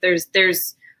difference. Like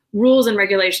there's rules and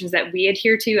regulations that we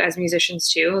adhere to as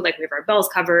musicians too. Like we have our bells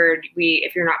covered.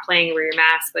 if you're not playing, wear your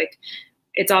mask. Like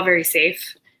it's all very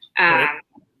safe. Right.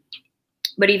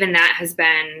 But even that has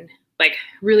been like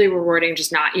really rewarding,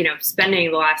 just not,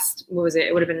 spending the last, what was it?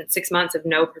 It would have been 6 months of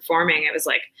no performing. It was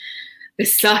like,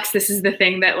 this sucks. This is the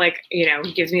thing that like,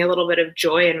 gives me a little bit of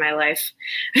joy in my life.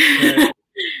 Right.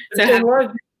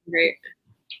 So great.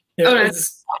 Yeah,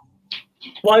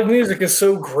 live music is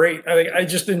so great. I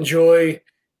just enjoy,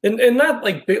 and not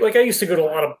like big, like I used to go to a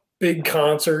lot of big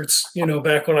concerts,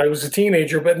 back when I was a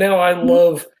teenager, but now I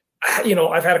love,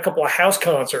 I've had a couple of house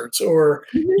concerts or,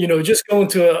 just going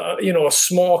to a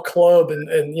small club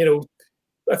and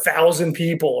 1,000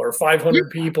 people or 500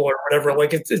 people or whatever.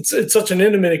 Like it's such an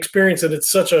intimate experience, and it's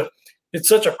such a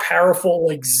powerful,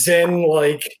 like Zen,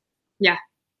 like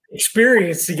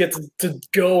experience to get to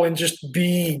go and just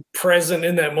be present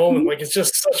in that moment. Like it's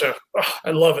just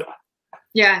I love it.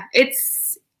 Yeah,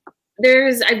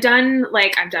 I've done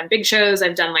big shows.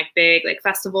 I've done like big like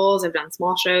festivals. I've done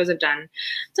small shows. I've done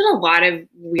a lot of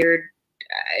weird.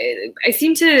 I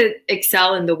seem to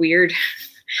excel in the weird.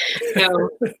 So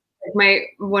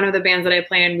one of the bands that I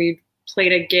play in, we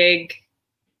played a gig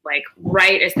like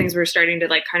right as things were starting to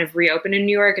like kind of reopen in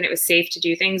New York, and it was safe to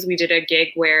do things. We did a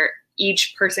gig where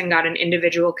each person got an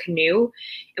individual canoe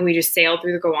and we just sailed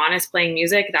through the Gowanus playing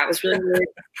music. That was really weird.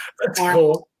 That's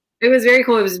cool. It was very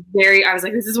cool. I was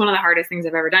like, this is one of the hardest things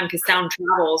I've ever done because sound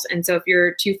travels. And so if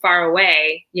you're too far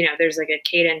away, there's like a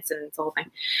cadence and it's the whole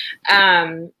thing.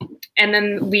 And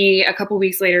then a couple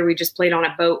weeks later, we just played on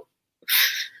a boat.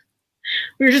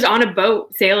 We were just on a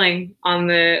boat sailing on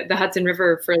the Hudson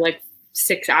River for like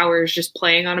 6 hours, just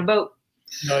playing on a boat.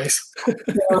 Nice. So,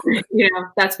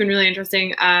 that's been really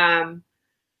interesting. I've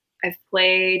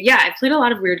played a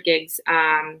lot of weird gigs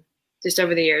just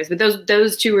over the years, but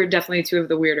those two are definitely two of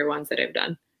the weirder ones that I've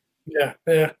done. Yeah.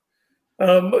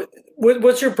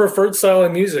 What's your preferred style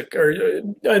of music?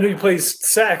 I know you play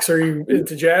sax. Are you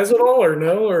into jazz at all, or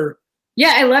no? Or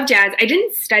yeah, I love jazz. I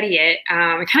didn't study it.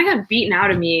 It kind of got beaten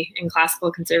out of me in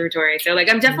classical conservatory. So like,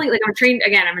 I'm definitely like, I'm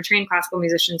a trained classical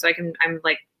musician. So I'm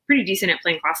like pretty decent at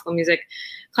playing classical music.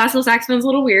 Classical saxophone's a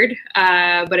little weird,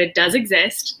 but it does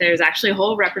exist. There's actually a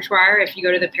whole repertoire. If you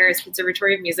go to the Paris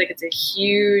Conservatory of Music, it's a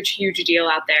huge, huge deal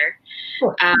out there.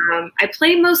 I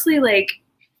play mostly like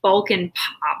folk and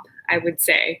pop. I would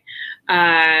say.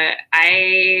 I'm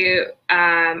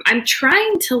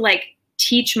trying to like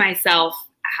teach myself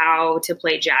how to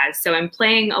play jazz. So I'm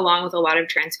playing along with a lot of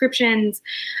transcriptions.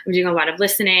 I'm doing a lot of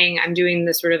listening. I'm doing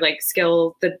the sort of like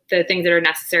the things that are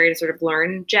necessary to sort of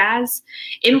learn jazz.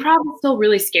 Improv is still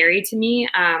really scary to me.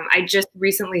 I just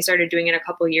recently started doing it a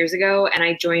couple of years ago, and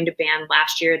I joined a band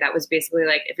last year that was basically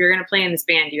like, if you're going to play in this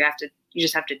band, you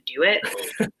just have to do it.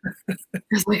 I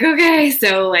was like, okay.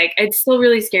 So like, it's still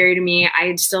really scary to me.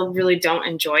 I still really don't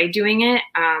enjoy doing it.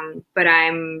 But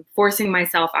I'm forcing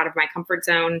myself out of my comfort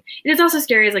zone. And it's also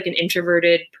scary as like an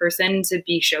introverted person to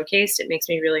be showcased. It makes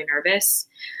me really nervous.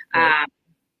 Right.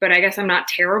 But I guess I'm not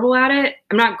terrible at it.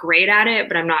 I'm not great at it,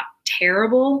 but I'm not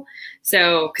terrible.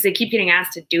 So, cause I keep getting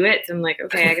asked to do it. So I'm like,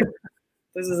 okay, I guess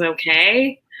this is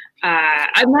okay.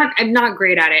 I'm not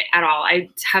great at it at all. I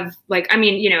have like, I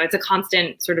mean, it's a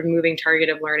constant sort of moving target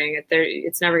of learning.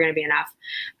 It's never going to be enough.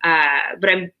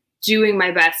 But I'm doing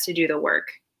my best to do the work.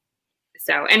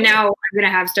 So, and now I'm going to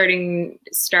have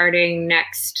starting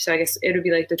next. So I guess it would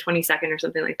be like the 22nd or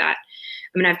something like that.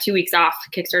 I'm going to have 2 weeks off.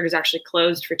 Kickstarter's actually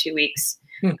closed for 2 weeks.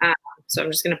 So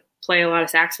I'm just going to play a lot of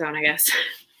saxophone, I guess.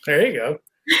 There you go.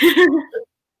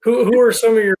 Who are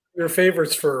some of your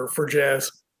favorites for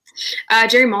jazz?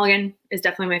 Jerry Mulligan is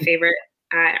definitely my favorite.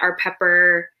 Art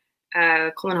Pepper,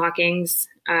 Coleman Hawkins.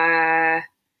 I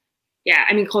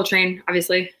mean Coltrane,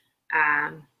 obviously.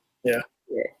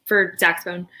 For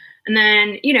saxophone, and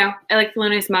then I like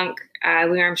Thelonious Monk,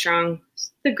 Louis Armstrong,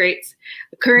 the greats.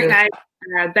 The current guy,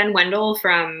 Ben Wendell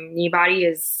from Kneebody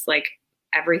is like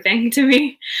everything to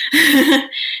me.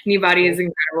 Kneebody is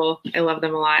incredible. I love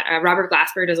them a lot. Robert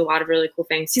Glasper does a lot of really cool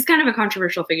things. He's kind of a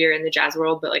controversial figure in the jazz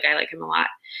world, but like I like him a lot.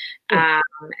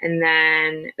 And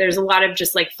then there's a lot of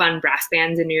just like fun brass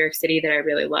bands in New York City that I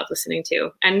really love listening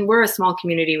to. And we're a small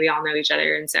community. We all know each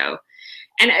other. And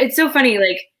it's so funny,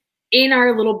 like in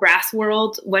our little brass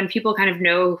world, when people kind of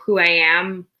know who I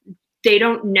am, they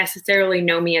don't necessarily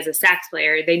know me as a sax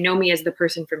player. They know me as the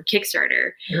person from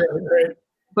Kickstarter. Right.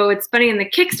 But what's funny in the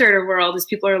Kickstarter world is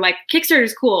people are like,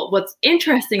 Kickstarter's cool. What's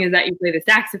interesting is that you play the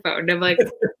saxophone. And I'm like,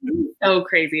 so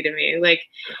crazy to me. Like,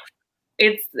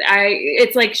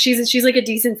 it's like she's like a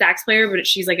decent sax player, but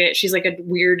she's like a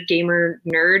weird gamer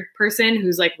nerd person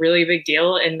who's like really a big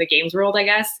deal in the games world, I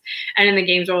guess. And in the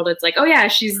games world, it's like, oh yeah,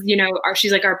 she's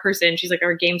she's like our person, she's like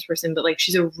our games person, but like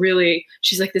she's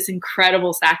like this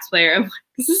incredible sax player. I'm like,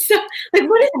 this is so like,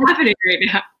 what is happening right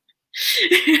now?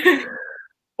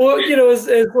 Well, as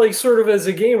like sort of as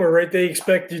a gamer, right? They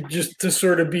expect you just to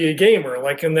sort of be a gamer,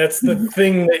 like, and that's the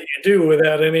thing that you do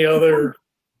without any other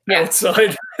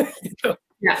outside.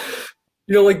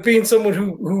 Like being someone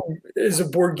who is a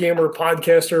board gamer,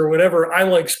 podcaster, or whatever. I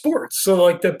like sports, so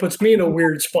like that puts me in a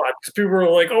weird spot because people are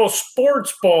like, "Oh,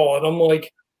 sports ball," and I'm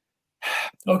like,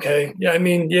 "Okay, yeah, I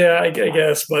mean, yeah, I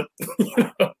guess," but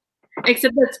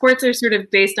except that sports are sort of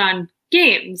based on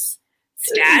games.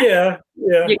 Stats. Yeah.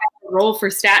 You got to roll for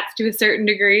stats to a certain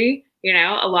degree.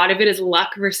 A lot of it is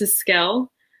luck versus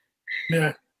skill.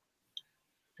 Yeah.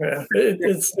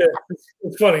 It's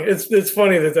funny. It's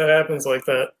funny that happens like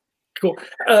that. Cool.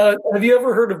 Have you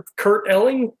ever heard of Kurt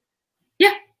Elling?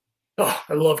 Yeah. Oh,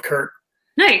 I love Kurt.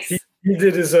 Nice. He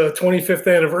did his 25th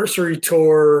anniversary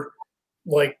tour.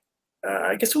 Like,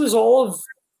 I guess it was all of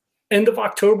end of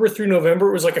October through November.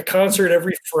 It was like a concert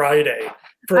every Friday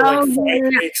for like 5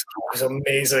 weeks. It was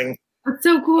amazing. That's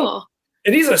so cool.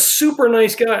 And he's a super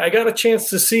nice guy. I got a chance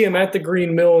to see him at the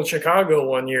Green Mill in Chicago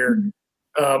one year.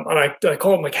 And I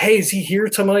called him like, "Hey, is he here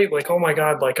tonight?" Like, "Oh my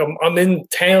God, like I'm in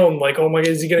town. Like, oh my God,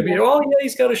 is he going to be here?" "Oh yeah,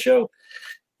 he's got a show."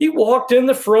 He walked in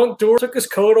the front door, took his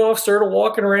coat off, started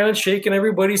walking around, shaking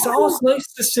everybody. He said, "Oh, it's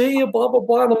nice to see you, blah, blah,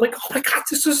 blah." And I'm like, "Oh my God,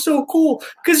 this is so cool."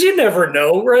 Because you never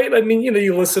know, right? I mean,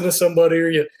 you listen to somebody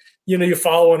or you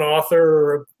follow an author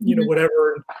or,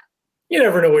 whatever. And you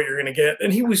never know what you're going to get.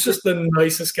 And he was just the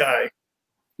nicest guy.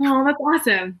 Oh, that's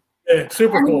awesome. Yeah,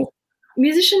 super cool.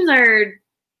 Musicians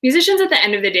at the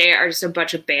end of the day are just a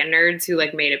bunch of band nerds who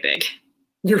like made it big.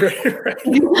 You're right.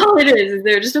 All it is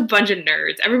they're just a bunch of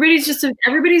nerds. Everybody's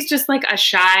just like a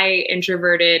shy,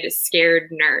 introverted,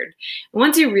 scared nerd. And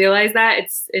once you realize that,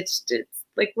 it's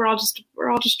like we're all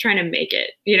just trying to make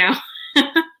it, Yeah,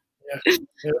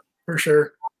 for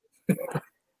sure.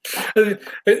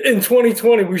 In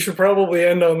 2020, we should probably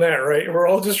end on that, right? We're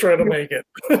all just trying to make it.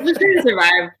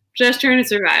 Just trying to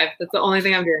survive. That's the only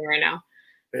thing I'm doing right now.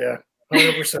 Yeah,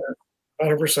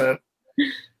 100%.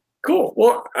 Cool.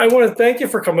 Well, I want to thank you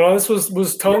for coming on. This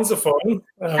was tons of fun.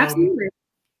 Absolutely.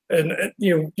 And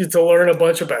you get to learn a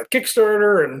bunch about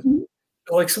Kickstarter and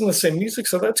like some of the same music,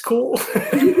 so that's cool.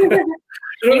 I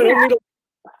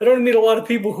I don't meet a lot of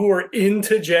people who are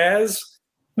into jazz.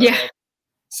 Yeah.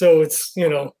 So it's,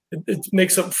 it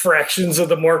makes up fractions of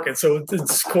the market. So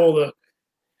it's cool to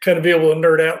kind of be able to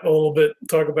nerd out a little bit,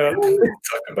 talk about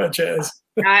jazz.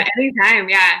 Anytime,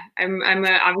 yeah. I'm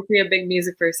obviously a big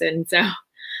music person, so.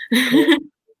 Cool.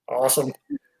 Awesome.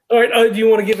 All right. Do you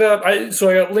want to give out? So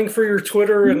I got a link for your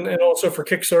Twitter and also for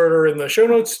Kickstarter in the show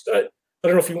notes. I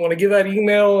don't know if you want to give that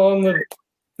email on the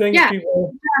thing. Yeah.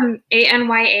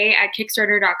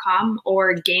 ANYA@kickstarter.com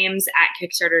or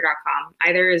games@kickstarter.com.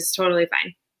 Either is totally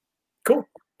fine. Cool.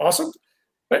 Awesome. All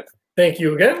right. Thank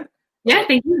you again. Yeah.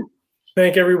 Thank you.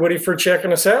 Thank everybody for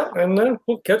checking us out, and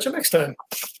we'll catch you next time.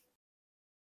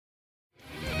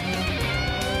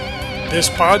 This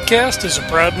podcast is a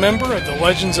proud member of the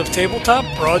Legends of Tabletop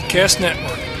Broadcast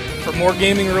Network. For more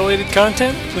gaming-related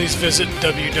content, please visit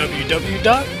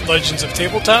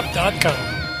www.legendsoftabletop.com.